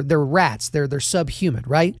 right? They're rats. They're subhuman,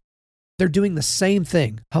 right? They're doing the same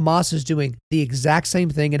thing. Hamas is doing the exact same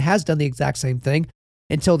thing and has done the exact same thing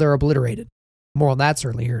until they're obliterated. More on that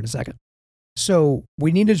certainly here in a second. So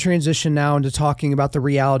we need to transition now into talking about the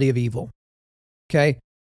reality of evil. Okay.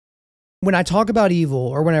 When I talk about evil,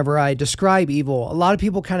 or whenever I describe evil, a lot of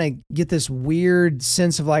people kind of get this weird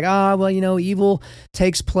sense of like, evil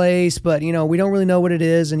takes place, but, we don't really know what it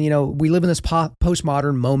is. And, we live in this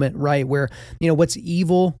postmodern moment, right? Where, what's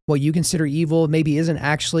evil, what you consider evil, maybe isn't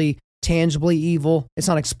actually tangibly evil. It's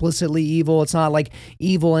not explicitly evil. It's not like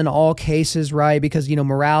evil in all cases, right? Because,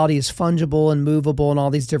 morality is fungible and movable and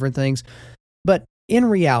all these different things. But in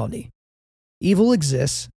reality, evil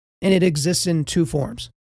exists, and it exists in two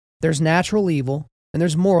forms. There's natural evil and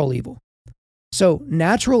there's moral evil. So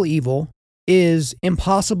natural evil is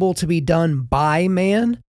impossible to be done by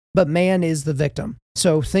man, but man is the victim.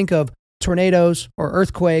 So think of tornadoes or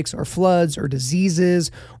earthquakes or floods or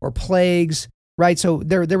diseases or plagues, right? So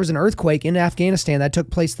there was an earthquake in Afghanistan that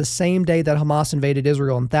took place the same day that Hamas invaded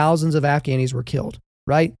Israel, and thousands of Afghanis were killed,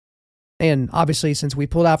 right? And obviously, since we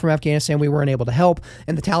pulled out from Afghanistan, we weren't able to help.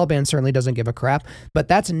 And the Taliban certainly doesn't give a crap. But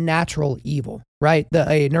that's natural evil, right?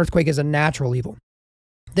 An earthquake is a natural evil.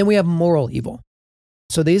 Then we have moral evil.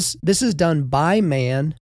 So this is done by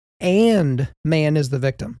man, and man is the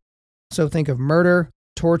victim. So think of murder,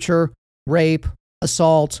 torture, rape,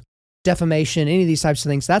 assault, defamation, any of these types of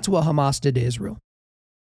things. That's what Hamas did to Israel.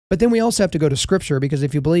 But then we also have to go to Scripture, because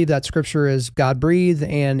if you believe that Scripture is God-breathed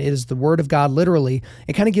and is the Word of God literally,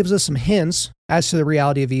 it kind of gives us some hints as to the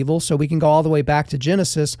reality of evil. So we can go all the way back to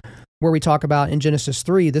Genesis, where we talk about in Genesis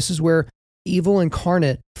 3, this is where evil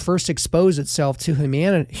incarnate first exposed itself to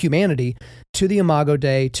humanity, to the Imago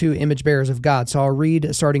Dei, to image bearers of God. So I'll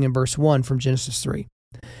read starting in verse 1 from Genesis 3.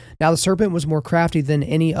 Now the serpent was more crafty than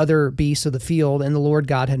any other beast of the field that the Lord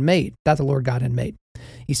God had made.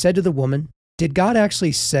 He said to the woman, "Did God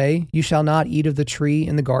actually say, 'You shall not eat of the tree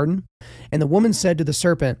in the garden'?" And the woman said to the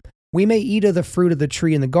serpent, "We may eat of the fruit of the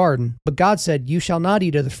tree in the garden, but God said, 'You shall not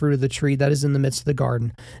eat of the fruit of the tree that is in the midst of the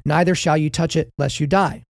garden, neither shall you touch it, lest you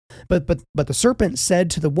die.' But the serpent said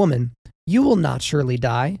to the woman, 'You will not surely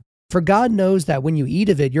die, for God knows that when you eat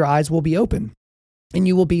of it, your eyes will be open, and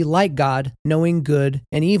you will be like God, knowing good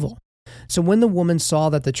and evil.' So when the woman saw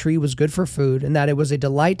that the tree was good for food, and that it was a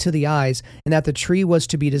delight to the eyes, and that the tree was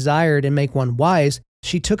to be desired and make one wise,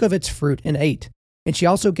 she took of its fruit and ate. And she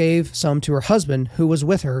also gave some to her husband who was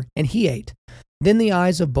with her, and he ate. Then the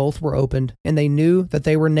eyes of both were opened, and they knew that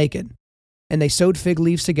they were naked. And they sewed fig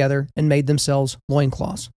leaves together and made themselves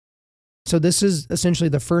loincloths." So this is essentially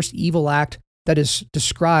the first evil act that is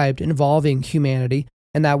described involving humanity,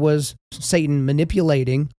 and that was Satan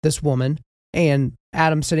manipulating this woman and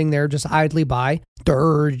Adam sitting there just idly by,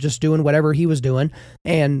 just doing whatever he was doing,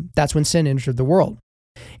 and that's when sin entered the world.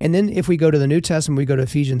 And then if we go to the New Testament, we go to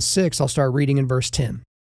Ephesians 6, I'll start reading in verse 10.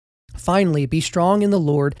 "Finally, be strong in the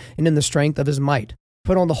Lord and in the strength of his might.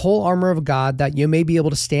 Put on the whole armor of God, that you may be able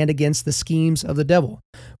to stand against the schemes of the devil.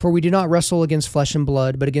 For we do not wrestle against flesh and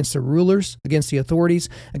blood, but against the rulers, against the authorities,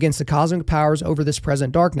 against the cosmic powers over this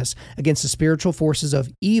present darkness, against the spiritual forces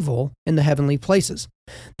of evil in the heavenly places.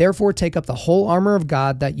 Therefore take up the whole armor of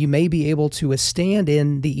God, that you may be able to withstand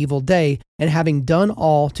in the evil day, and having done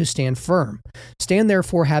all, to stand firm. Stand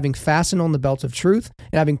therefore, having fastened on the belt of truth,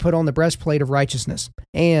 and having put on the breastplate of righteousness,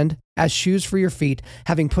 and as shoes for your feet,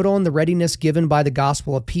 having put on the readiness given by the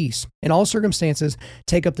gospel of peace. In all circumstances,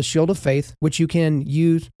 take up the shield of faith, which you can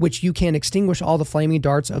extinguish all the flaming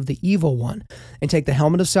darts of the evil one, and take the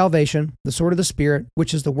helmet of salvation, the sword of the Spirit,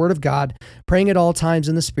 which is the word of God, praying at all times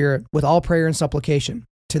in the Spirit, with all prayer and supplication.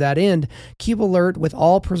 To that end, keep alert with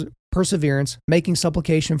all perseverance, making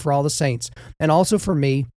supplication for all the saints, and also for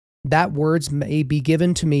me, that words may be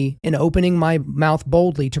given to me in opening my mouth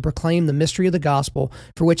boldly to proclaim the mystery of the gospel,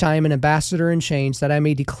 for which I am an ambassador in chains, that I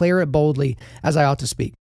may declare it boldly as I ought to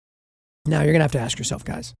speak." Now you're going to have to ask yourself,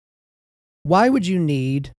 guys, why would you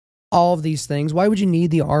need all of these things? Why would you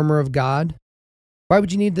need the armor of God? Why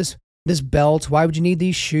would you need this belt? Why would you need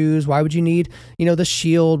these shoes? Why would you need, the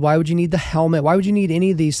shield? Why would you need the helmet? Why would you need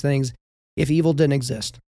any of these things if evil didn't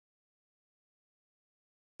exist?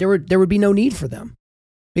 There would be no need for them,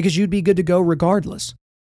 because you'd be good to go regardless.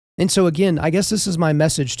 And so again, I guess this is my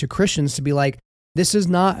message to Christians, to be like, this is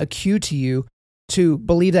not a cue to you to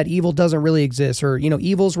believe that evil doesn't really exist, or,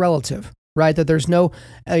 evil's relative, right? That there's no,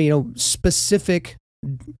 specific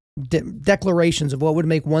declarations of what would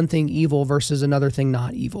make one thing evil versus another thing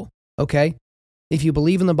not evil, okay? If you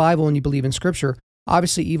believe in the Bible and you believe in Scripture,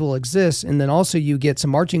 obviously evil exists, and then also you get some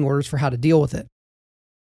marching orders for how to deal with it.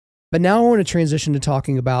 But now I want to transition to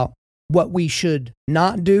talking about what we should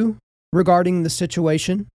not do regarding the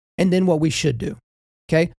situation, and then what we should do,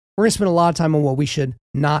 okay? We're going to spend a lot of time on what we should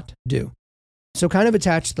not do. So kind of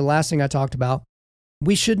attached to the last thing I talked about,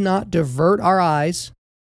 we should not divert our eyes,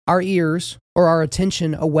 our ears, or our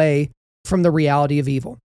attention away from the reality of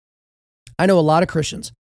evil. I know a lot of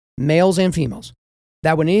Christians, males and females,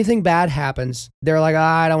 that when anything bad happens, they're like,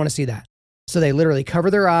 I don't want to see that. So they literally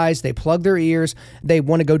cover their eyes, they plug their ears, they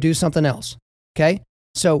want to go do something else, okay?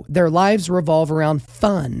 So their lives revolve around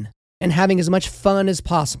fun and having as much fun as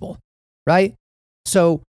possible, right?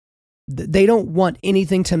 So they don't want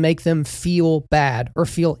anything to make them feel bad or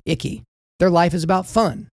feel icky. Their life is about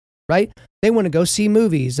fun, right? They want to go see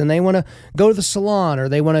movies, and they want to go to the salon, or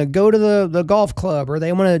they want to go to the golf club, or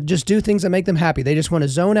they want to just do things that make them happy. They just want to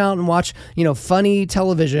zone out and watch, funny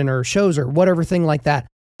television or shows or whatever thing like that.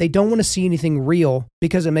 They don't want to see anything real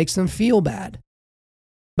because it makes them feel bad.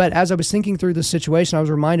 But as I was thinking through the situation, I was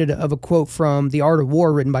reminded of a quote from The Art of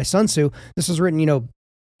War written by Sun Tzu. This was written,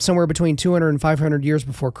 somewhere between 200 and 500 years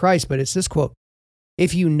before Christ, but it's this quote: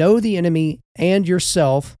 "If you know the enemy and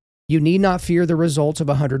yourself, you need not fear the results of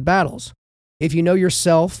 100 battles. If you know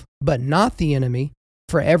yourself, but not the enemy,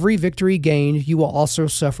 for every victory gained, you will also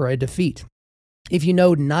suffer a defeat. If you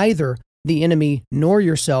know neither the enemy nor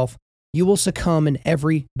yourself, you will succumb in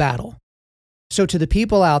every battle." So to the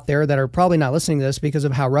people out there that are probably not listening to this because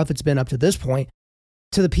of how rough it's been up to this point,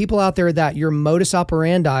 to the people out there that your modus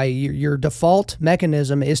operandi, your default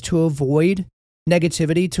mechanism is to avoid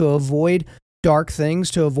negativity, to avoid dark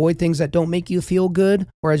things, to avoid things that don't make you feel good,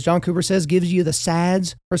 or as John Cooper says, gives you the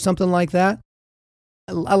sads or something like that.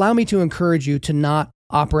 Allow me to encourage you to not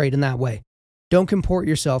operate in that way. Don't comport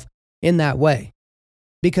yourself in that way,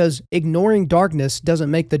 because ignoring darkness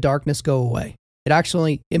doesn't make the darkness go away. It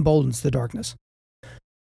actually emboldens the darkness.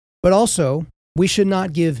 But also, we should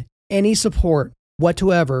not give any support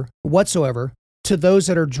whatsoever to those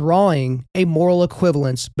that are drawing a moral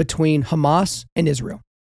equivalence between Hamas and Israel.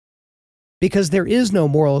 Because there is no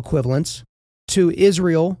moral equivalence to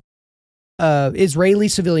Israeli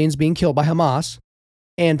civilians being killed by Hamas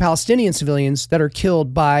and Palestinian civilians that are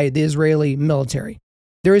killed by the Israeli military.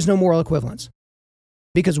 There is no moral equivalence,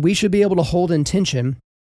 because we should be able to hold in tension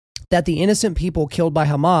that the innocent people killed by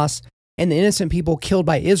Hamas and the innocent people killed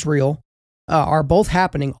by Israel are both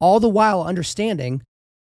happening, all the while understanding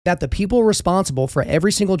that the people responsible for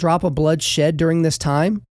every single drop of blood shed during this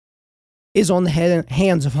time is on the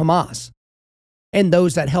hands of Hamas and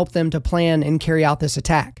those that helped them to plan and carry out this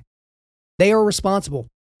attack. They are responsible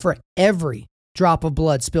for every drop of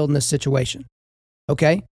blood spilled in this situation,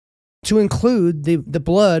 okay? To include the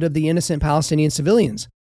blood of the innocent Palestinian civilians.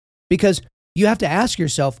 Because you have to ask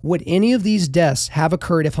yourself, would any of these deaths have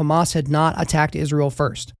occurred if Hamas had not attacked Israel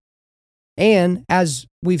first? And as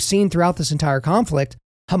we've seen throughout this entire conflict,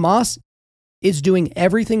 Hamas is doing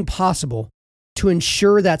everything possible to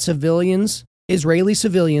ensure that civilians, Israeli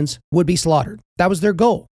civilians, would be slaughtered. That was their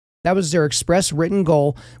goal. That was their express written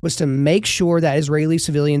goal, was to make sure that Israeli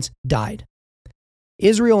civilians died.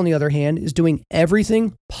 Israel, on the other hand, is doing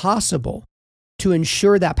everything possible to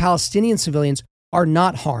ensure that Palestinian civilians are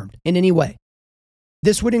not harmed in any way.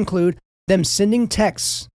 This would include them sending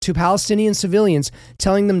texts to Palestinian civilians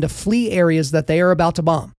telling them to flee areas that they are about to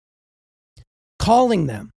bomb, calling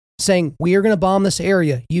them, saying, we are going to bomb this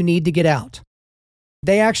area, you need to get out.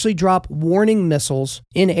 They actually drop warning missiles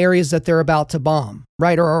in areas that they're about to bomb,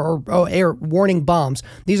 right? Or air warning bombs.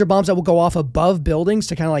 These are bombs that will go off above buildings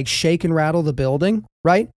to kind of like shake and rattle the building,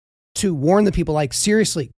 right? To warn the people, like,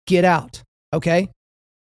 seriously, get out, okay?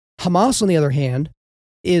 Hamas, on the other hand,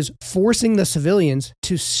 is forcing the civilians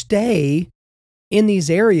to stay in these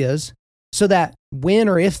areas so that when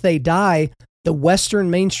or if they die, the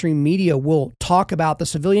Western mainstream media will talk about the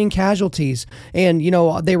civilian casualties and,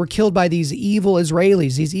 they were killed by these evil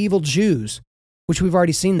Israelis, these evil Jews, which we've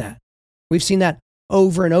already seen that. We've seen that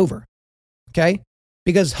over and over, okay?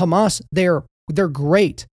 Because Hamas, they're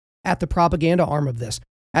great at the propaganda arm of this.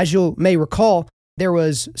 As you may recall, there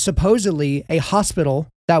was supposedly a hospital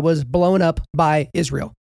that was blown up by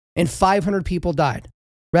Israel and 500 people died,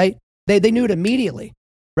 right? They knew it immediately,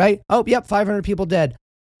 right? Oh, yep, 500 people dead.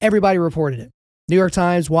 Everybody reported it. New York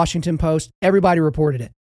Times, Washington Post, everybody reported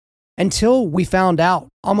it. Until we found out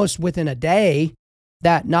almost within a day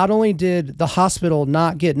that not only did the hospital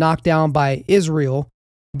not get knocked down by Israel,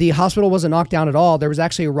 the hospital wasn't knocked down at all. There was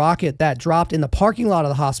actually a rocket that dropped in the parking lot of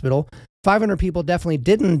the hospital. 500 people definitely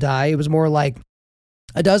didn't die. It was more like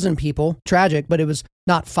a dozen people. Tragic, but it was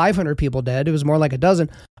not 500 people dead. It was more like a dozen.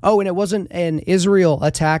 Oh, and it wasn't an Israel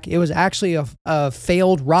attack. It was actually a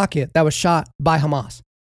failed rocket that was shot by Hamas.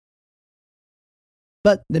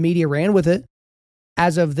 But the media ran with it.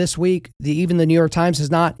 As of this week, even the New York Times has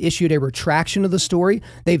not issued a retraction of the story.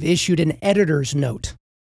 They've issued an editor's note.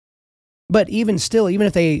 But even still, even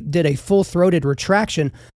if they did a full-throated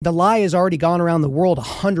retraction, the lie has already gone around the world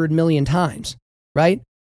 100 million times, right?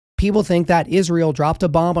 People think that Israel dropped a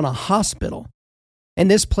bomb on a hospital. And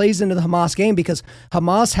this plays into the Hamas game because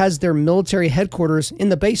Hamas has their military headquarters in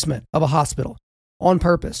the basement of a hospital on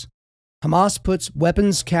purpose. Hamas puts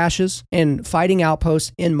weapons caches and fighting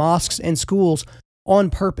outposts in mosques and schools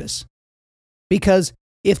on purpose. Because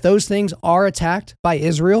if those things are attacked by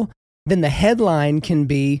Israel, then the headline can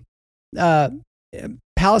be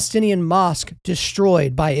Palestinian mosque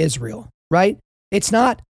destroyed by Israel, right? It's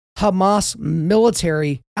not Hamas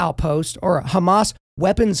military outpost or Hamas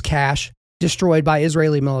weapons cache destroyed by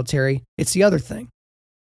Israeli military. It's the other thing.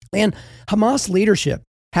 And Hamas leadership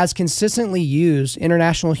has consistently used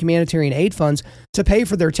international humanitarian aid funds to pay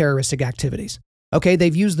for their terroristic activities. Okay,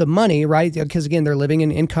 they've used the money, right? Because again, they're living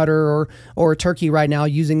in Qatar or Turkey right now,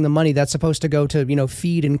 using the money that's supposed to go to,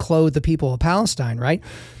 feed and clothe the people of Palestine, right?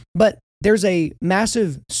 But there's a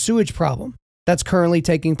massive sewage problem that's currently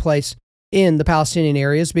taking place in the Palestinian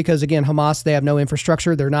areas because, again, Hamas, they have no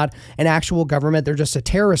infrastructure. They're not an actual government. They're just a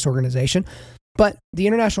terrorist organization. But the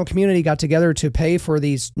international community got together to pay for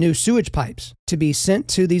these new sewage pipes to be sent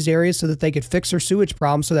to these areas so that they could fix their sewage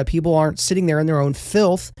problem so that people aren't sitting there in their own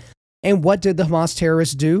filth. And what did the Hamas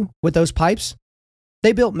terrorists do with those pipes?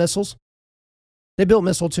 They built missiles. They built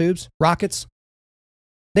missile tubes, rockets.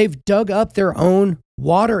 They've dug up their own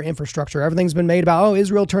water infrastructure. Everything's been made about,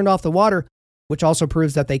 Israel turned off the water, which also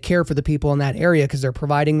proves that they care for the people in that area because they're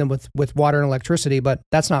providing them with water and electricity, but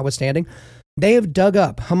that's notwithstanding.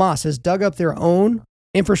 Hamas has dug up their own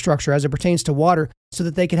infrastructure as it pertains to water so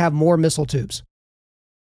that they can have more missile tubes.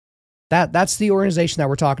 That's the organization that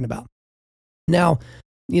we're talking about. Now,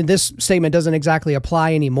 this statement doesn't exactly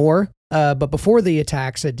apply anymore, but before the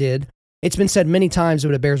attacks it did. It's been said many times,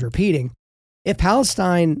 but it bears repeating. If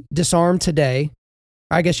Palestine disarmed today,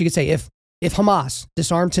 or I guess you could say if Hamas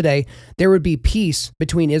disarmed today, there would be peace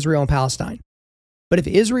between Israel and Palestine. But if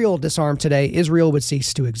Israel disarmed today, Israel would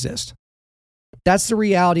cease to exist. That's the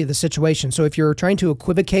reality of the situation. So if you're trying to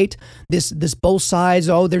equivocate this both sides,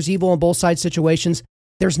 there's evil on both sides situations,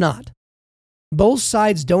 there's not. Both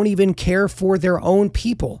sides don't even care for their own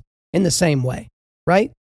people in the same way,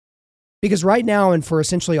 right? Because right now, and for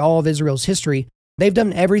essentially all of Israel's history, they've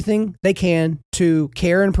done everything they can to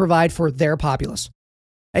care and provide for their populace.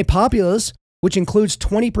 A populace which includes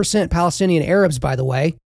 20% Palestinian Arabs, by the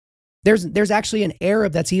way. There's actually an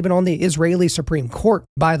Arab that's even on the Israeli Supreme Court,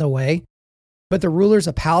 by the way. But the rulers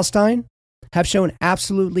of Palestine have shown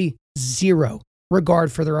absolutely zero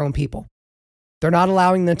regard for their own people. They're not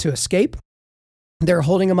allowing them to escape. They're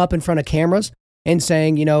holding them up in front of cameras and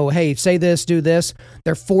saying, hey, say this, do this.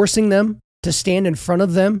 They're forcing them to stand in front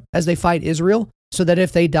of them as they fight Israel so that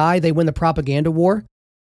if they die, they win the propaganda war.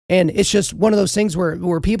 And it's just one of those things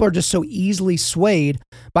where people are just so easily swayed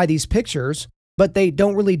by these pictures, but they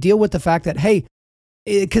don't really deal with the fact that, hey,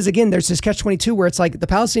 because again, there's this catch-22 where it's like the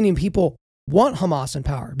Palestinian people want Hamas in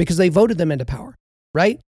power because they voted them into power,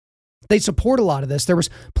 right? They support a lot of this. There was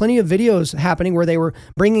plenty of videos happening where they were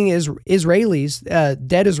bringing Israelis,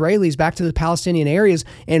 dead Israelis, back to the Palestinian areas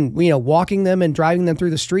and walking them and driving them through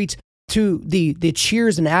the streets to the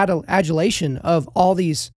cheers and adulation of all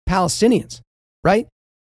these Palestinians, right?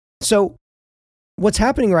 So what's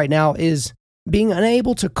happening right now is being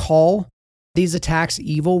unable to call these attacks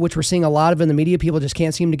evil, which we're seeing a lot of in the media. People just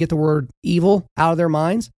can't seem to get the word evil out of their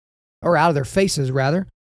minds, or out of their faces, rather.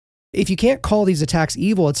 If you can't call these attacks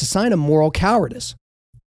evil, it's a sign of moral cowardice.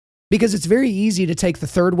 Because it's very easy to take the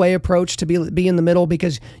third way approach, to be in the middle,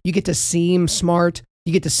 because you get to seem smart,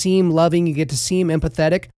 you get to seem loving, you get to seem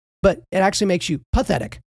empathetic, but it actually makes you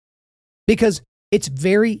pathetic. Because it's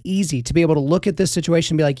very easy to be able to look at this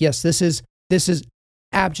situation and be like, yes, this is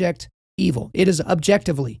abject evil. It is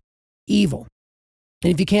objectively evil.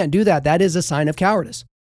 And if you can't do that, that is a sign of cowardice.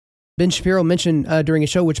 Ben Shapiro mentioned during a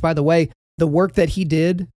show, which, by the way, the work that he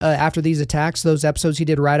did after these attacks, those episodes he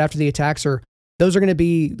did right after the attacks, those are going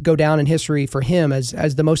to go down in history for him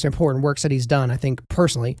as the most important works that he's done, I think,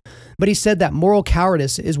 personally. But he said that moral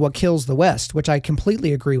cowardice is what kills the West, which I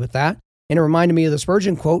completely agree with that. And it reminded me of the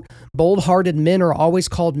Spurgeon quote, "Bold-hearted men are always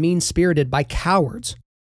called mean-spirited by cowards."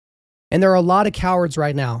 And there are a lot of cowards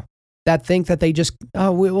right now that think that they just,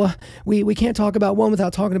 we can't talk about one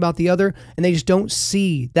without talking about the other. And they just don't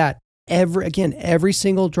see that every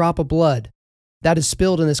single drop of blood that is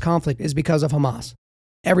spilled in this conflict is because of Hamas.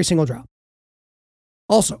 Every single drop.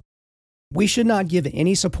 Also, we should not give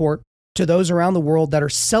any support to those around the world that are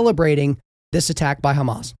celebrating this attack by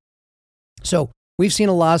Hamas. So we've seen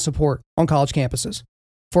a lot of support on college campuses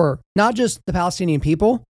for not just the Palestinian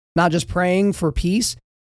people, not just praying for peace,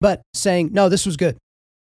 but saying, no, this was good.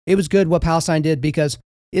 It was good what Palestine did because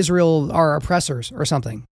Israel are oppressors or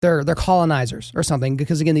something. They're colonizers or something,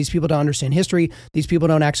 because again, these people don't understand history. These people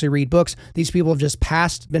don't actually read books. These people have just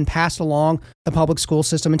been passed along the public school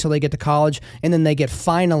system until they get to college, and then they get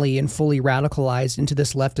finally and fully radicalized into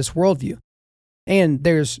this leftist worldview. And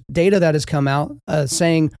there's data that has come out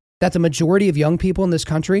saying that the majority of young people in this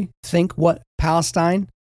country think what Palestine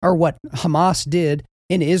or what Hamas did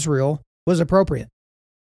in Israel was appropriate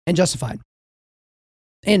and justified.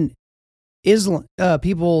 And Islam,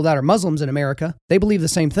 people that are Muslims in America, they believe the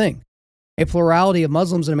same thing. A plurality of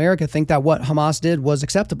Muslims in America think that what Hamas did was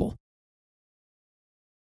acceptable.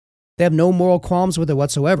 They have no moral qualms with it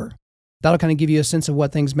whatsoever. That'll kind of give you a sense of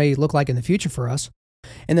what things may look like in the future for us.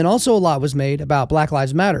 And then also a lot was made about Black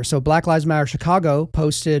Lives Matter. So Black Lives Matter Chicago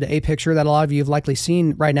posted a picture that a lot of you have likely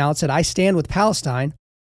seen right now. It said, "I stand with Palestine,"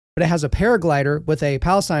 but it has a paraglider with a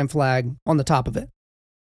Palestine flag on the top of it.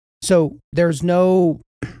 So there's no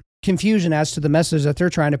confusion as to the message that they're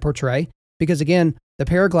trying to portray, because again, the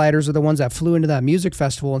paragliders are the ones that flew into that music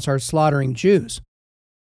festival and started slaughtering Jews,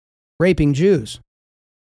 raping Jews,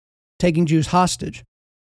 taking Jews hostage.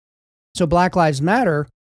 So Black Lives Matter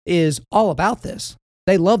is all about this.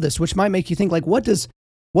 They love this, which might make you think, like, what does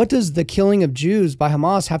the killing of Jews by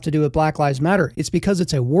Hamas have to do with Black Lives Matter? It's because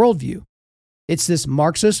it's a worldview. It's this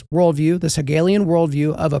Marxist worldview, this Hegelian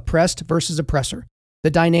worldview of oppressed versus oppressor,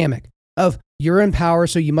 the dynamic of you're in power,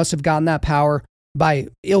 so you must have gotten that power by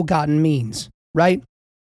ill-gotten means, right?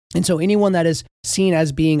 And so anyone that is seen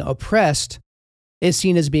as being oppressed is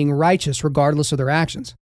seen as being righteous regardless of their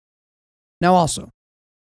actions. Now also,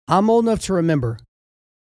 I'm old enough to remember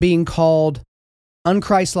being called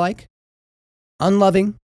unchristlike,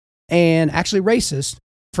 unloving, and actually racist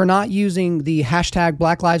for not using the hashtag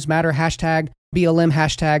Black Lives Matter, hashtag BLM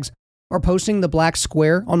hashtags, or posting the black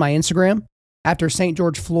square on my Instagram after St.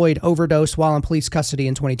 George Floyd overdosed while in police custody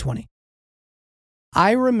in 2020.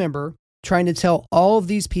 I remember trying to tell all of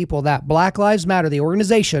these people that Black Lives Matter, the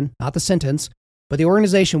organization, not the sentence, but the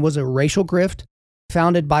organization was a racial grift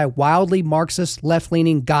founded by wildly Marxist,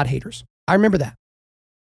 left-leaning God haters. I remember that.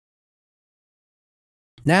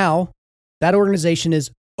 Now, that organization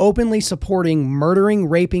is openly supporting murdering,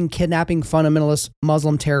 raping, kidnapping fundamentalist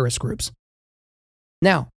Muslim terrorist groups.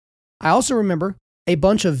 Now, I also remember a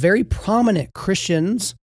bunch of very prominent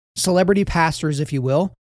Christians, celebrity pastors, if you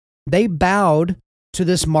will, they bowed to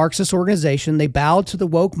this Marxist organization, they bowed to the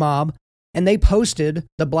woke mob, and they posted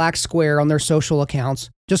the black square on their social accounts,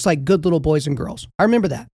 just like good little boys and girls. I remember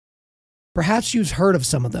that. Perhaps you've heard of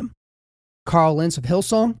some of them. Carl Lentz of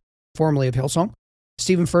Hillsong, formerly of Hillsong,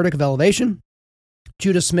 Stephen Furtick of Elevation,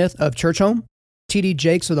 Judah Smith of Church Home, T.D.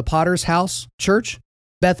 Jakes of the Potter's House Church,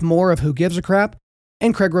 Beth Moore of Who Gives a Crap,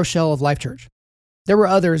 and Craig Rochelle of Life Church. There were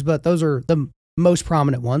others, but those are the most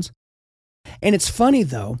prominent ones. And it's funny,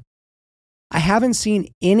 though, I haven't seen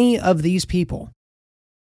any of these people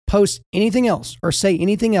post anything else or say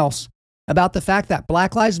anything else about the fact that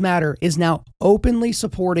Black Lives Matter is now openly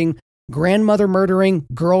supporting grandmother murdering,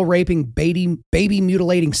 girl raping, baby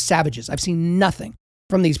mutilating savages. I've seen nothing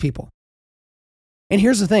from these people. And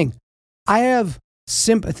here's the thing. I have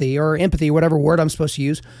sympathy or empathy, whatever word I'm supposed to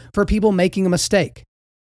use, for people making a mistake.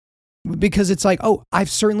 Because it's like, oh, I've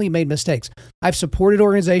certainly made mistakes. I've supported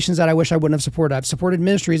organizations that I wish I wouldn't have supported. I've supported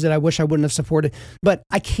ministries that I wish I wouldn't have supported. But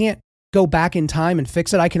I can't go back in time and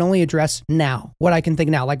fix it. I can only address now, what I can think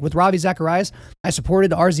now. Like with Ravi Zacharias, I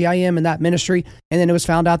supported RZIM in that ministry. And then it was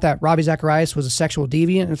found out that Ravi Zacharias was a sexual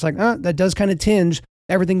deviant. And it's like, that does kind of tinge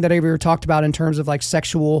everything that I ever talked about in terms of like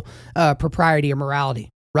sexual propriety or morality,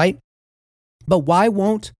 right? But why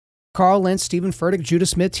won't Carl Lentz, Stephen Furtick, Judah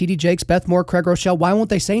Smith, T.D. Jakes, Beth Moore, Craig Rochelle, why won't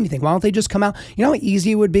they say anything? Why don't they just come out? You know how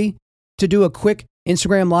easy it would be to do a quick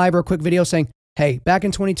Instagram live or a quick video saying, hey, back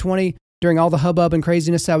in 2020, during all the hubbub and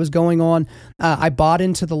craziness that was going on, I bought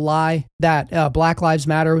into the lie that Black Lives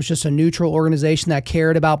Matter was just a neutral organization that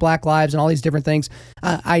cared about Black lives and all these different things.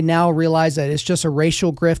 I now realize that it's just a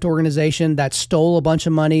racial grift organization that stole a bunch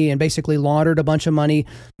of money and basically laundered a bunch of money,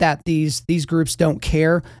 that these groups don't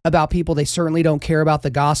care about people. They certainly don't care about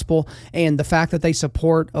the gospel. And the fact that they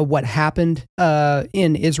support what happened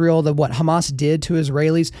in Israel, what Hamas did to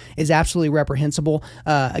Israelis, is absolutely reprehensible.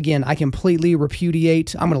 Again, I completely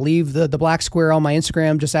repudiate. I'm going to leave the black square on my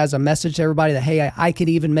Instagram just as a message to everybody that, hey, I could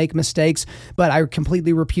even make mistakes, but I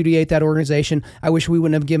completely repudiate that organization. I wish we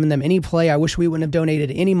wouldn't have given them any play. I wish we wouldn't have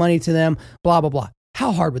donated any money to them, blah, blah, blah.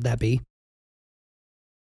 How hard would that be?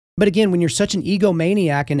 But again, when you're such an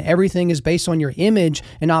egomaniac and everything is based on your image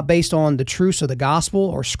and not based on the truths of the gospel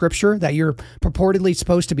or scripture that you're purportedly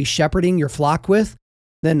supposed to be shepherding your flock with,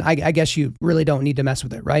 then I guess you really don't need to mess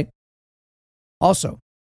with it, right? Also,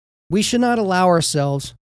 we should not allow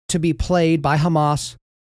ourselves to be played by Hamas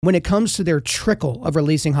when it comes to their trickle of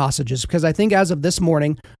releasing hostages. Because I think as of this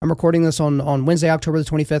morning, I'm recording this on Wednesday, October the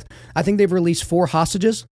 25th, I think they've released 4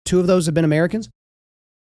 hostages. 2 of those have been Americans.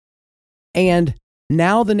 And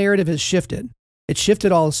now the narrative has shifted. It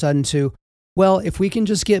shifted all of a sudden to, well, if we can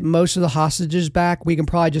just get most of the hostages back, we can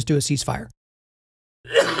probably just do a ceasefire.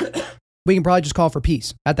 We can probably just call for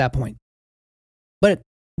peace at that point. But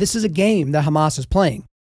this is a game that Hamas is playing.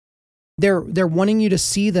 They're wanting you to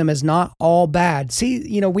see them as not all bad.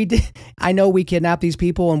 See, I know we kidnapped these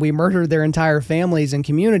people and we murdered their entire families and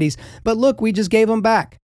communities, but look, we just gave them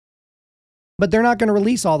back. But they're not going to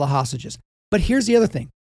release all the hostages. But here's the other thing.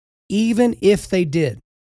 Even if they did,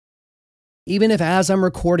 even if as I'm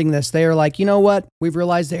recording this, they are like, you know what? We've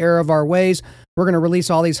realized the error of our ways. We're going to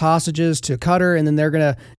release all these hostages to Qatar, and then they're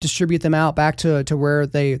going to distribute them out back to where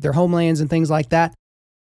their homelands and things like that.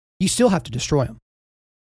 You still have to destroy them.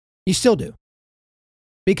 You still do.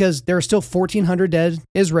 Because there are still 1,400 dead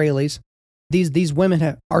Israelis. These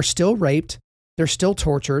women are still raped. They're still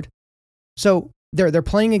tortured. So they're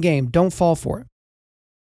playing a game. Don't fall for it.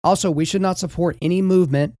 Also, we should not support any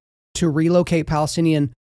movement to relocate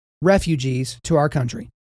Palestinian refugees to our country.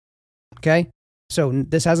 Okay? So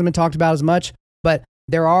this hasn't been talked about as much, but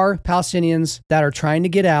there are Palestinians that are trying to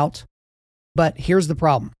get out. But here's the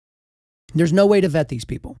problem. There's no way to vet these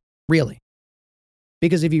people, really.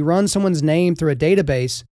 Because if you run someone's name through a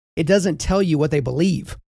database, it doesn't tell you what they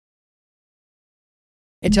believe.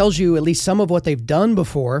 It tells you at least some of what they've done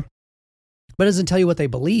before, but it doesn't tell you what they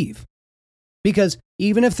believe. Because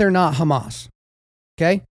even if they're not Hamas,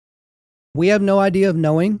 okay, we have no idea of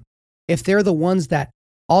knowing if they're the ones that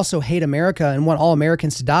also hate America and want all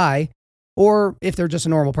Americans to die, or if they're just a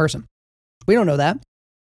normal person. We don't know that.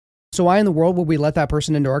 So why in the world would we let that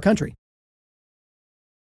person into our country?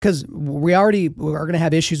 Because we already are going to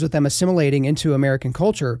have issues with them assimilating into American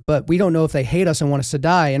culture, but we don't know if they hate us and want us to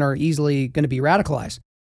die and are easily going to be radicalized.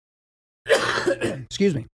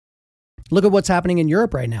 Excuse me. Look at what's happening in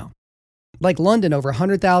Europe right now. Like London, over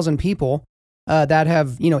 100,000 people that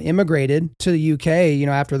have, immigrated to the UK,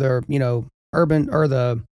 after their, urban or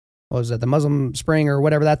the Muslim Spring or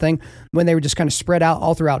whatever that thing, when they were just kind of spread out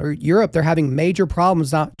all throughout Europe. They're having major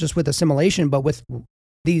problems, not just with assimilation, but with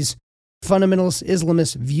these fundamentalist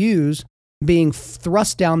Islamist views being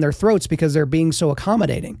thrust down their throats because they're being so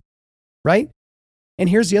accommodating, right? And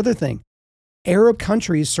here's the other thing. Arab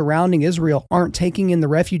countries surrounding Israel aren't taking in the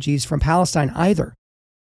refugees from Palestine either.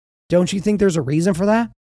 Don't you think there's a reason for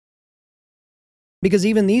that? Because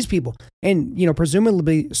even these people, and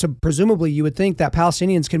presumably you would think that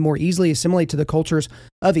Palestinians can more easily assimilate to the cultures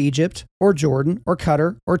of Egypt or Jordan or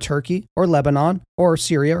Qatar or Turkey or Lebanon or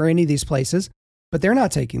Syria or any of these places, but they're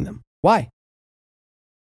not taking them. Why?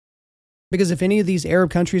 Because if any of these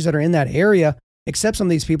Arab countries that are in that area accept some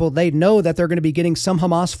of these people, they know that they're going to be getting some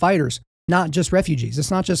Hamas fighters, not just refugees.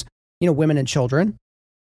 It's not just, women and children.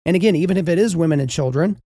 And again, even if it is women and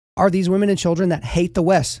children, are these women and children that hate the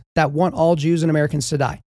West, that want all Jews and Americans to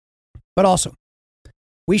die? But also,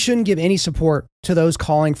 we shouldn't give any support to those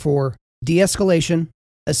calling for de-escalation,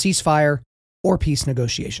 a ceasefire, or peace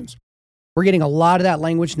negotiations. We're getting a lot of that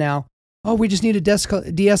language now. Oh, we just need to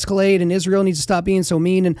de-escalate, and Israel needs to stop being so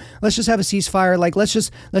mean, and let's just have a ceasefire. Like, let's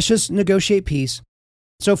just negotiate peace.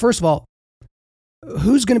 So first of all,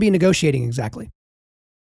 who's going to be negotiating exactly?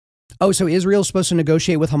 Oh, so Israel's supposed to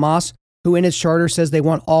negotiate with Hamas, who in its charter says they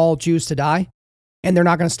want all Jews to die, and they're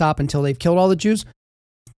not going to stop until they've killed all the Jews?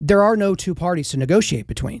 There are no two parties to negotiate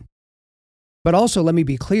between. But also, let me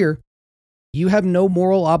be clear, you have no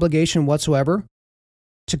moral obligation whatsoever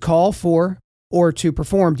to call for or to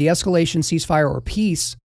perform de-escalation, ceasefire, or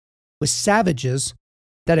peace with savages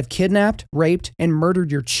that have kidnapped, raped, and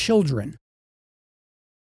murdered your children.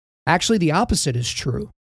 Actually, the opposite is true.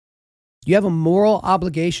 You have a moral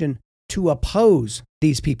obligation to oppose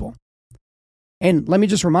these people. And let me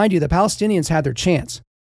just remind you, the Palestinians had their chance.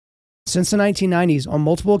 Since the 1990s, on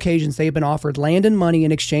multiple occasions, they have been offered land and money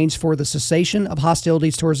in exchange for the cessation of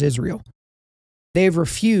hostilities towards Israel. They have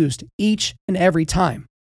refused each and every time.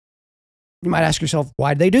 You might ask yourself,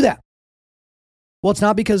 why did they do that? Well, it's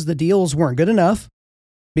not because the deals weren't good enough,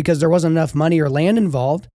 because there wasn't enough money or land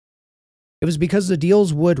involved. It was because the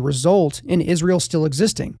deals would result in Israel still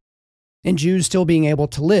existing and Jews still being able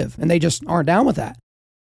to live, and they just aren't down with that.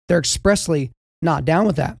 They're expressly not down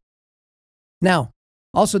with that. Now,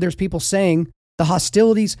 also there's people saying the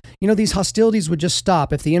hostilities, these hostilities would just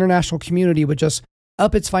stop if the international community would just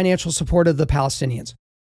up its financial support of the Palestinians,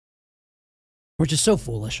 which is so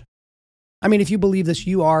foolish. I mean, if you believe this,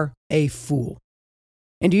 you are a fool.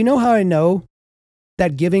 And do you know how I know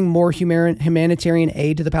that giving more humanitarian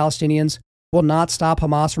aid to the Palestinians will not stop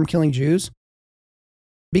Hamas from killing Jews?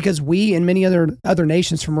 Because we and many other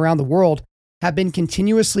nations from around the world have been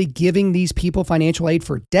continuously giving these people financial aid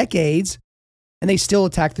for decades, and they still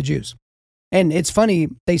attack the Jews. And it's funny,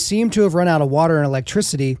 they seem to have run out of water and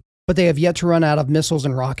electricity, but they have yet to run out of missiles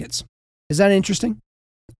and rockets. Is that interesting?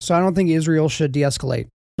 So I don't think Israel should de-escalate.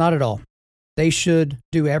 Not at all. They should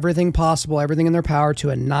do everything possible, everything in their power to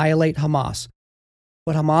annihilate Hamas.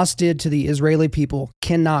 What Hamas did to the Israeli people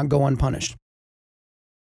cannot go unpunished.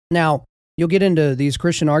 Now, you'll get into these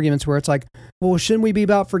Christian arguments where it's like, well, shouldn't we be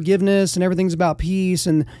about forgiveness and everything's about peace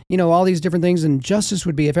and, all these different things, and justice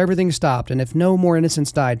would be if everything stopped and if no more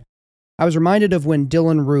innocents died. I was reminded of when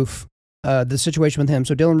Dylan Roof, the situation with him.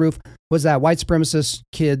 So Dylan Roof was that white supremacist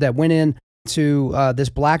kid that went in to this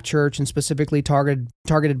black church and specifically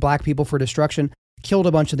targeted black people for destruction, killed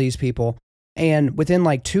a bunch of these people. And within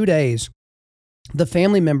 2 days, the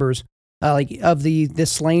family members of the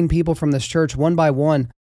slain people from this church, one by one,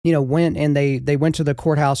 went and they went to the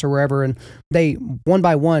courthouse or wherever, and they, one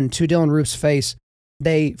by one, to Dylan Roof's face,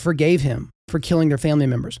 they forgave him for killing their family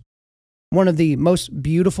members. One of the most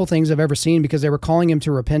beautiful things I've ever seen, because they were calling him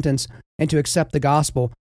to repentance and to accept the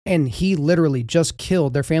gospel. And he literally just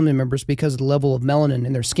killed their family members because of the level of melanin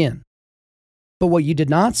in their skin. But what you did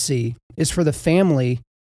not see is for the family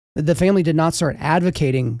did not start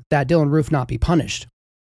advocating that Dylan Roof not be punished.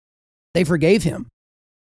 They forgave him.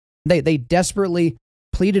 They desperately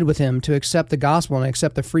pleaded with him to accept the gospel and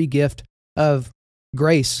accept the free gift of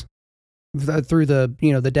grace through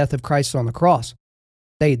the death of Christ on the cross.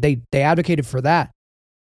 They advocated for that,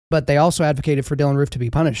 but they also advocated for Dylann Roof to be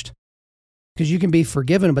punished. Because you can be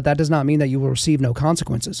forgiven, but that does not mean that you will receive no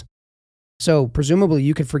consequences. So presumably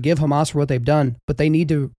you could forgive Hamas for what they've done, but they need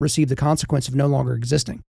to receive the consequence of no longer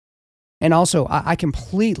existing. And also, I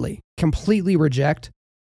completely reject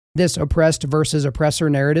this oppressed versus oppressor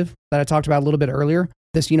narrative that I talked about a little bit earlier.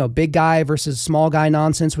 This, big guy versus small guy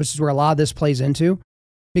nonsense, which is where a lot of this plays into.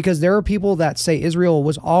 Because there are people that say Israel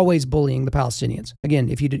was always bullying the Palestinians. Again,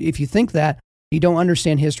 if you think that, you don't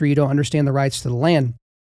understand history, you don't understand the rights to the land.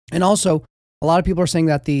 And also, a lot of people are saying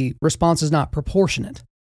that the response is not proportionate.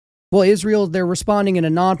 Well, Israel, they're responding in a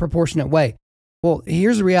non-proportionate way. Well,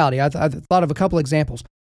 here's the reality. I've thought of a couple examples.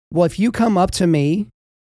 Well, if you come up to me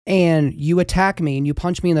and you attack me and you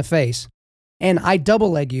punch me in the face, and I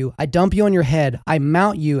double leg you, I dump you on your head, I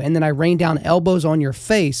mount you, and then I rain down elbows on your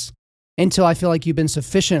face until I feel like you've been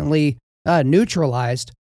sufficiently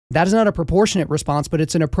neutralized, that is not a proportionate response, but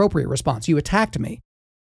it's an appropriate response. You attacked me.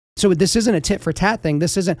 So this isn't a tit for tat thing.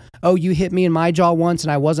 This isn't, oh, you hit me in my jaw once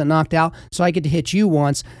and I wasn't knocked out, so I get to hit you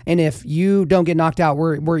once. And if you don't get knocked out,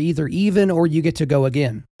 we're either even or you get to go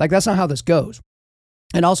again. Like, that's not how this goes.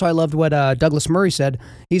 And also, I loved what Douglas Murray said.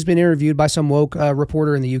 He's been interviewed by some woke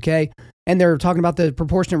reporter in the UK, and they're talking about the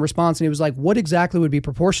proportionate response. And he was like, what exactly would be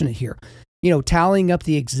proportionate here? Tallying up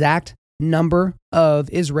the exact number of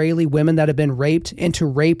Israeli women that have been raped and to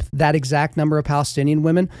rape that exact number of Palestinian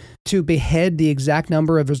women, to behead the exact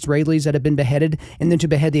number of Israelis that have been beheaded, and then to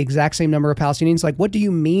behead the exact same number of Palestinians. Like, what do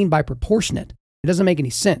you mean by proportionate? It doesn't make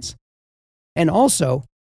any sense. And also,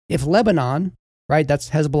 if Lebanon, right,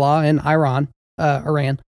 that's Hezbollah and Iran,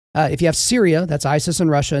 if you have Syria, that's ISIS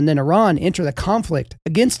and Russia, and then Iran enter the conflict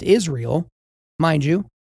against Israel, mind you,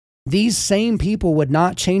 these same people would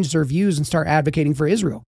not change their views and start advocating for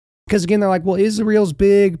Israel. Because again, they're like, well, Israel's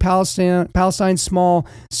big, Palestine's small,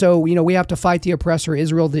 so, we have to fight the oppressor.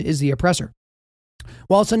 Israel is the oppressor.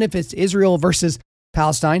 Well, all of a sudden, if it's Israel versus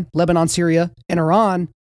Palestine, Lebanon, Syria, and Iran,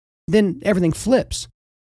 then everything flips.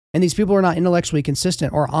 And these people are not intellectually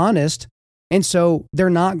consistent or honest, and so they're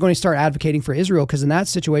not going to start advocating for Israel, because in that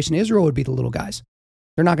situation, Israel would be the little guys.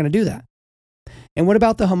 They're not going to do that. And what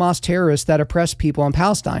about the Hamas terrorists that oppressed people in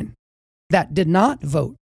Palestine that did not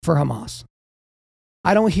vote for Hamas?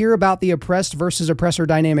 I don't hear about the oppressed versus oppressor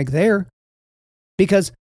dynamic there,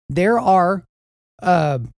 because there are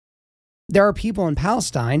people in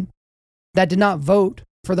Palestine that did not vote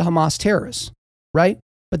for the Hamas terrorists, right?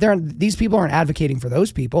 But these people aren't advocating for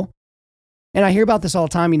those people. And I hear about this all the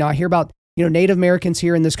time. I hear about Native Americans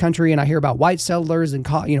here in this country, and I hear about white settlers and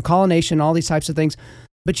colonization, all these types of things.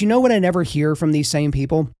 But you know what I never hear from these same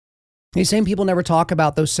people? These same people never talk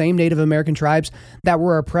about those same Native American tribes that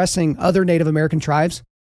were oppressing other Native American tribes,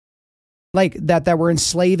 like that were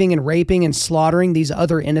enslaving and raping and slaughtering these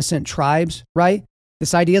other innocent tribes, right?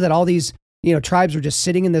 This idea that all these tribes are just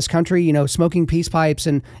sitting in this country, smoking peace pipes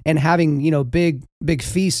and having big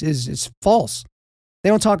feasts is false. They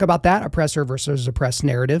don't talk about that oppressor versus oppressed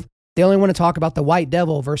narrative. They only want to talk about the white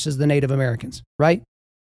devil versus the Native Americans, right?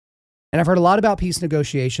 And I've heard a lot about peace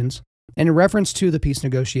negotiations, and in reference to the peace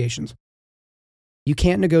negotiations, you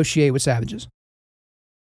can't negotiate with savages.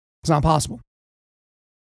 It's not possible.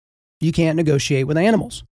 You can't negotiate with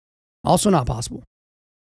animals. Also not possible.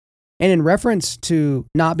 And in reference to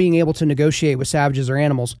not being able to negotiate with savages or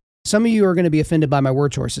animals, some of you are going to be offended by my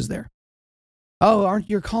word choices there. Oh, aren't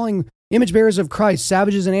you calling image bearers of Christ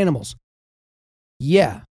savages and animals?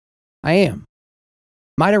 Yeah, I am.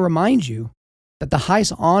 Might I remind you that the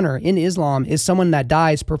highest honor in Islam is someone that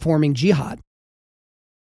dies performing jihad,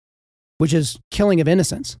 which is killing of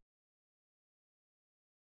innocents.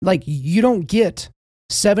 Like, you don't get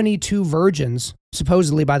 72 virgins,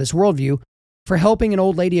 supposedly by this worldview, for helping an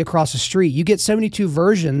old lady across the street. You get 72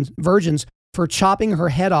 virgins for chopping her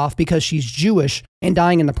head off because she's Jewish and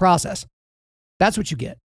dying in the process. That's what you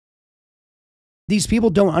get. These people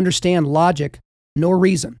don't understand logic nor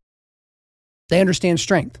reason. They understand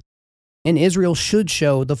strength. And Israel should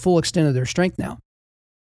show the full extent of their strength now.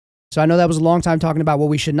 So I know that was a long time talking about what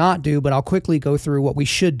we should not do, but I'll quickly go through what we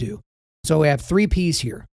should do. So we have 3 P's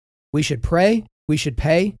here. We should pray, we should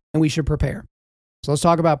pay, and we should prepare. So let's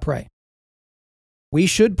talk about pray. We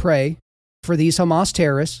should pray for these Hamas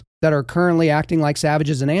terrorists that are currently acting like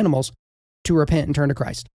savages and animals to repent and turn to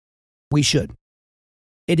Christ. We should.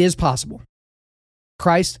 It is possible.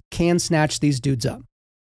 Christ can snatch these dudes up.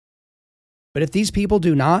 But if these people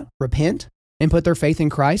do not repent and put their faith in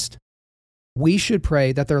Christ, we should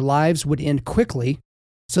pray that their lives would end quickly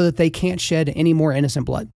so that they can't shed any more innocent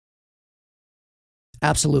blood.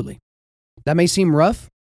 Absolutely. That may seem rough,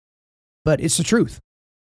 but it's the truth.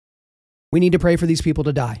 We need to pray for these people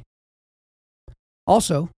to die.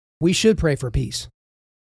 Also, we should pray for peace.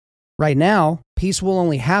 Right now, peace will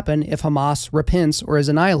only happen if Hamas repents or is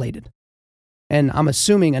annihilated. And I'm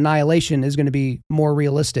assuming annihilation is going to be more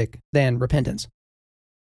realistic than repentance.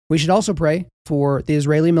 We should also pray for the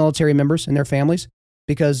Israeli military members and their families,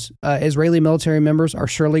 because Israeli military members are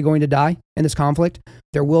surely going to die in this conflict.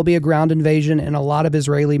 There will be a ground invasion, and a lot of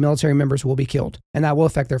Israeli military members will be killed, and that will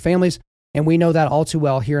affect their families. And we know that all too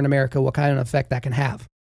well here in America, what kind of effect that can have.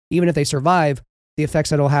 Even if they survive, the effects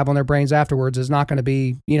that it'll have on their brains afterwards is not going to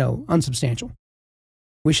be, unsubstantial.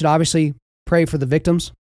 We should obviously pray for the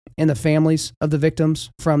victims and the families of the victims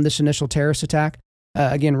from this initial terrorist attack.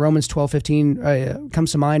 Again, Romans 12:15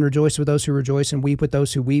 comes to mind, rejoice with those who rejoice and weep with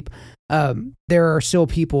those who weep. There are still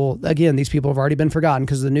people, again, these people have already been forgotten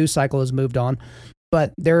because the news cycle has moved on,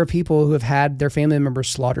 but there are people who have had their family members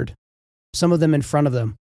slaughtered, some of them in front of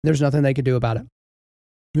them. There's nothing they could do about it.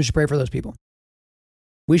 We should pray for those people.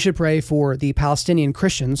 We should pray for the Palestinian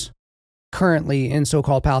Christians currently in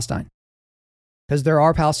so-called Palestine, because there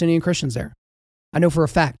are Palestinian Christians there. I know for a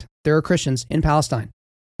fact there are Christians in Palestine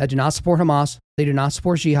that do not support Hamas. They do not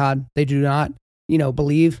support jihad. They do not,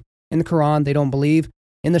 believe in the Quran. They don't believe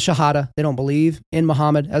in the Shahada. They don't believe in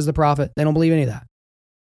Muhammad as the prophet. They don't believe any of that.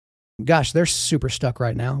 Gosh, they're super stuck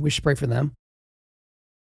right now. We should pray for them.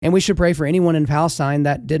 And we should pray for anyone in Palestine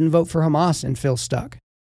that didn't vote for Hamas and feels stuck.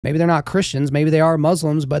 Maybe they're not Christians. Maybe they are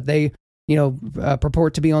Muslims, but they,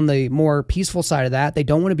 purport to be on the more peaceful side of that. They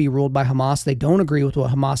don't want to be ruled by Hamas. They don't agree with what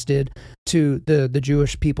Hamas did to the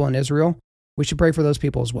Jewish people in Israel. We should pray for those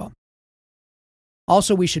people as well.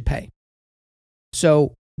 Also, we should pay.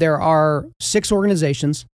 So there are 6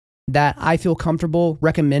 organizations that I feel comfortable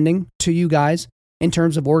recommending to you guys in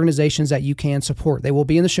terms of organizations that you can support. They will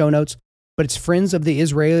be in the show notes, but it's Friends of the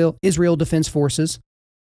Israel Defense Forces,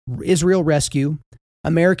 Israel Rescue,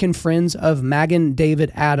 American Friends of Magen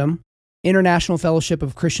David Adom, International Fellowship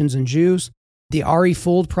of Christians and Jews, the Ari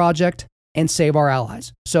Fuld Project, and Save Our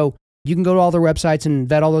Allies. So you can go to all their websites and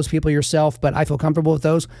vet all those people yourself, but I feel comfortable with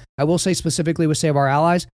those. I will say specifically with Save Our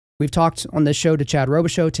Allies, we've talked on this show to Chad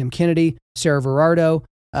Robichaux, Tim Kennedy, Sarah Verardo,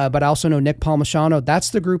 but I also know Nick Palmisano. That's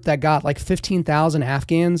the group that got like 15,000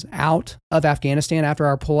 Afghans out of Afghanistan after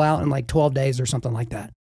our pullout in like 12 days or something like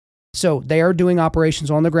that. So they are doing operations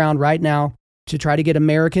on the ground right now to try to get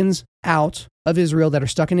Americans out of Israel that are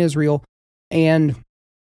stuck in Israel. And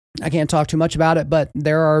I can't talk too much about it, but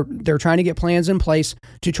they're trying to get plans in place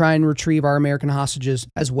to try and retrieve our American hostages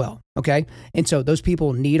as well. Okay. And so those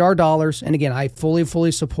people need our dollars. And again, I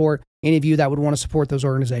fully support any of you that would want to support those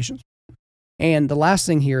organizations. And the last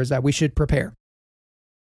thing here is that we should prepare.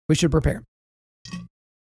 We should prepare.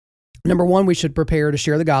 Number one, we should prepare to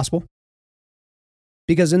share the gospel.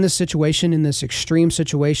 Because in this situation, in this extreme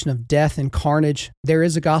situation of death and carnage, there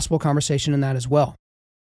is a gospel conversation in that as well.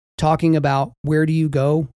 Talking about where do you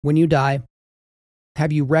go when you die?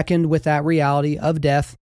 Have you reckoned with that reality of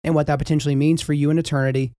death and what that potentially means for you in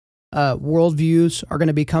eternity? Worldviews are going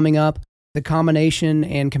to be coming up, the combination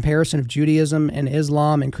and comparison of Judaism and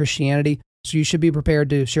Islam and Christianity. So you should be prepared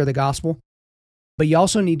to share the gospel. But you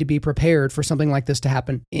also need to be prepared for something like this to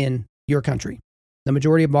happen in your country. The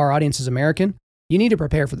majority of our audience is American. You need to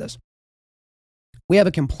prepare for this. We have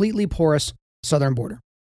a completely porous southern border.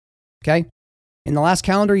 Okay? In the last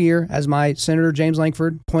calendar year, as my Senator James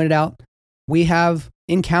Lankford pointed out, we have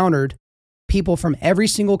encountered people from every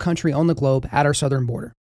single country on the globe at our southern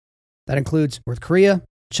border. That includes North Korea,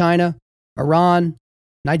 China, Iran,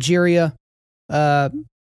 Nigeria,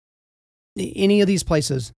 any of these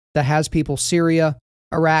places that has people, Syria,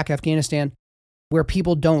 Iraq, Afghanistan, where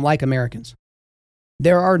people don't like Americans.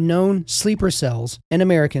 There are known sleeper cells in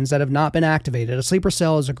Americans that have not been activated. A sleeper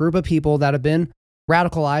cell is a group of people that have been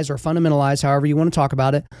radicalized or fundamentalized, however you want to talk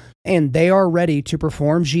about it, and they are ready to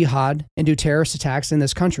perform jihad and do terrorist attacks in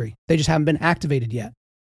this country. They just haven't been activated yet.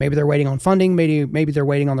 Maybe they're waiting on funding, maybe they're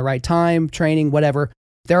waiting on the right time, training, whatever.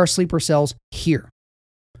 There are sleeper cells here.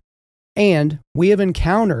 And we have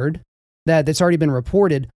encountered that's already been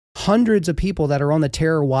reported, hundreds of people that are on the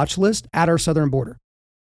terror watch list at our southern border.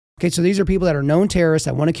 Okay, so these are people that are known terrorists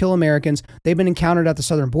that want to kill Americans. They've been encountered at the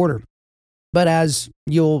southern border. But as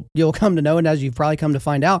you'll come to know, and as you've probably come to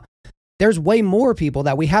find out, there's way more people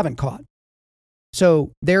that we haven't caught.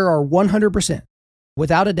 So there are 100%,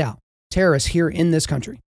 without a doubt, terrorists here in this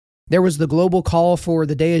country. There was the global call for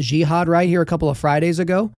the Day of Jihad right here a couple of Fridays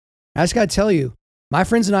ago. I just got to tell you, my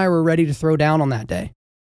friends and I were ready to throw down on that day.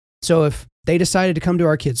 So if they decided to come to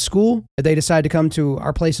our kids' school, if they decided to come to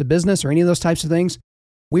our place of business or any of those types of things,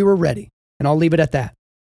 we were ready. And I'll leave it at that.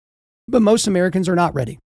 But most Americans are not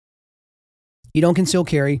ready. You don't conceal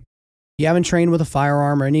carry. You haven't trained with a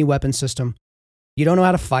firearm or any weapon system. You don't know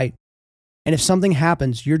how to fight. And if something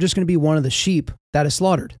happens, you're just going to be one of the sheep that is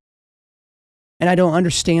slaughtered. And I don't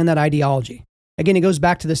understand that ideology. Again, it goes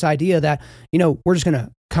back to this idea that, we're just going to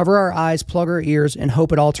cover our eyes, plug our ears, and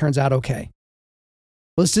hope it all turns out okay.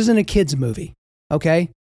 Well, this isn't a kid's movie, okay?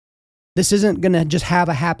 This isn't going to just have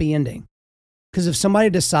a happy ending. Because if somebody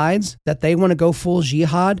decides that they want to go full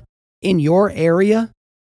jihad in your area,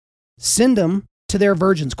 send them to their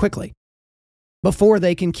virgins quickly before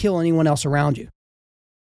they can kill anyone else around you.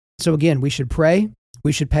 So again, we should pray,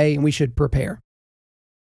 we should pay, and we should prepare.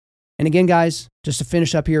 And again, guys, just to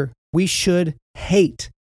finish up here, we should hate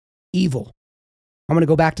evil. I'm going to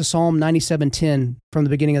go back to Psalm 97:10 from the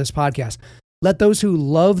beginning of this podcast. Let those who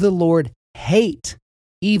love the Lord hate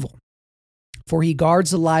evil, for he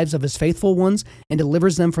guards the lives of his faithful ones and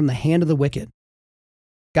delivers them from the hand of the wicked.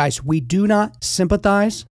 Guys, we do not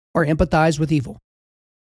sympathize or empathize with evil.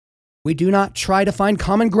 We do not try to find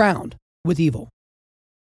common ground with evil.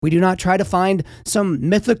 We do not try to find some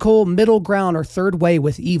mythical middle ground or third way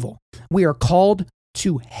with evil. We are called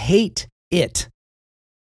to hate it.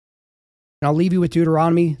 And I'll leave you with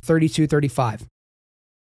Deuteronomy 32:35.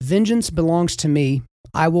 Vengeance belongs to me,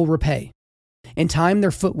 I will repay. In time their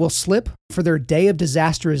foot will slip, for their day of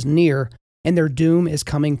disaster is near, and their doom is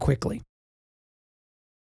coming quickly.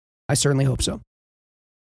 I certainly hope so.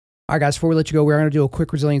 All right, guys, before we let you go, we're going to do a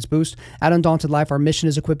quick resilience boost. At Undaunted Life, our mission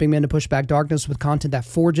is equipping men to push back darkness with content that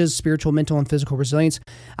forges spiritual, mental, and physical resilience.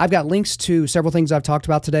 I've got links to several things I've talked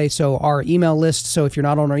about today. So our email list, so if you're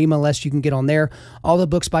not on our email list, you can get on there. All the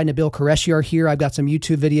books by Nabil Qureshi are here. I've got some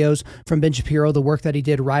YouTube videos from Ben Shapiro, the work that he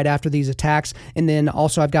did right after these attacks. And then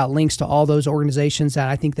also I've got links to all those organizations that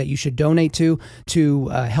I think that you should donate to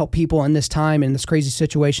help people in this time, in this crazy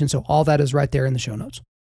situation. So all that is right there in the show notes.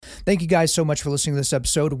 Thank you guys so much for listening to this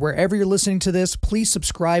episode. Wherever you're listening to this, please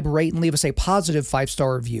subscribe, rate, and leave us a positive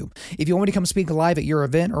 5-star review. If you want me to come speak live at your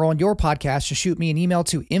event or on your podcast, just shoot me an email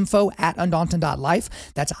to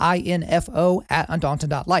info@undaunted.life. That's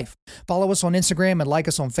info@undaunted.life. Follow us on Instagram and like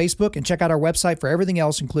us on Facebook, and check out our website for everything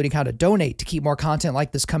else, including how to donate to keep more content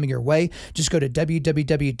like this coming your way. Just go to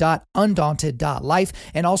www.undaunted.life.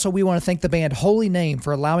 And also, we want to thank the band Holy Name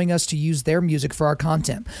for allowing us to use their music for our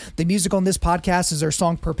content. The music on this podcast is their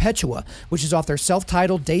song Perpetua, which is off their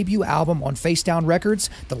self-titled debut album on Face Down Records.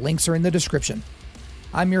 The links are in the description.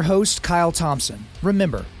 I'm your host, Kyle Thompson.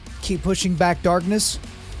 Remember, keep pushing back darkness,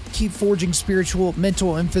 keep forging spiritual,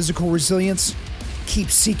 mental, and physical resilience, keep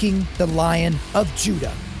seeking the Lion of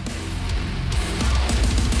Judah.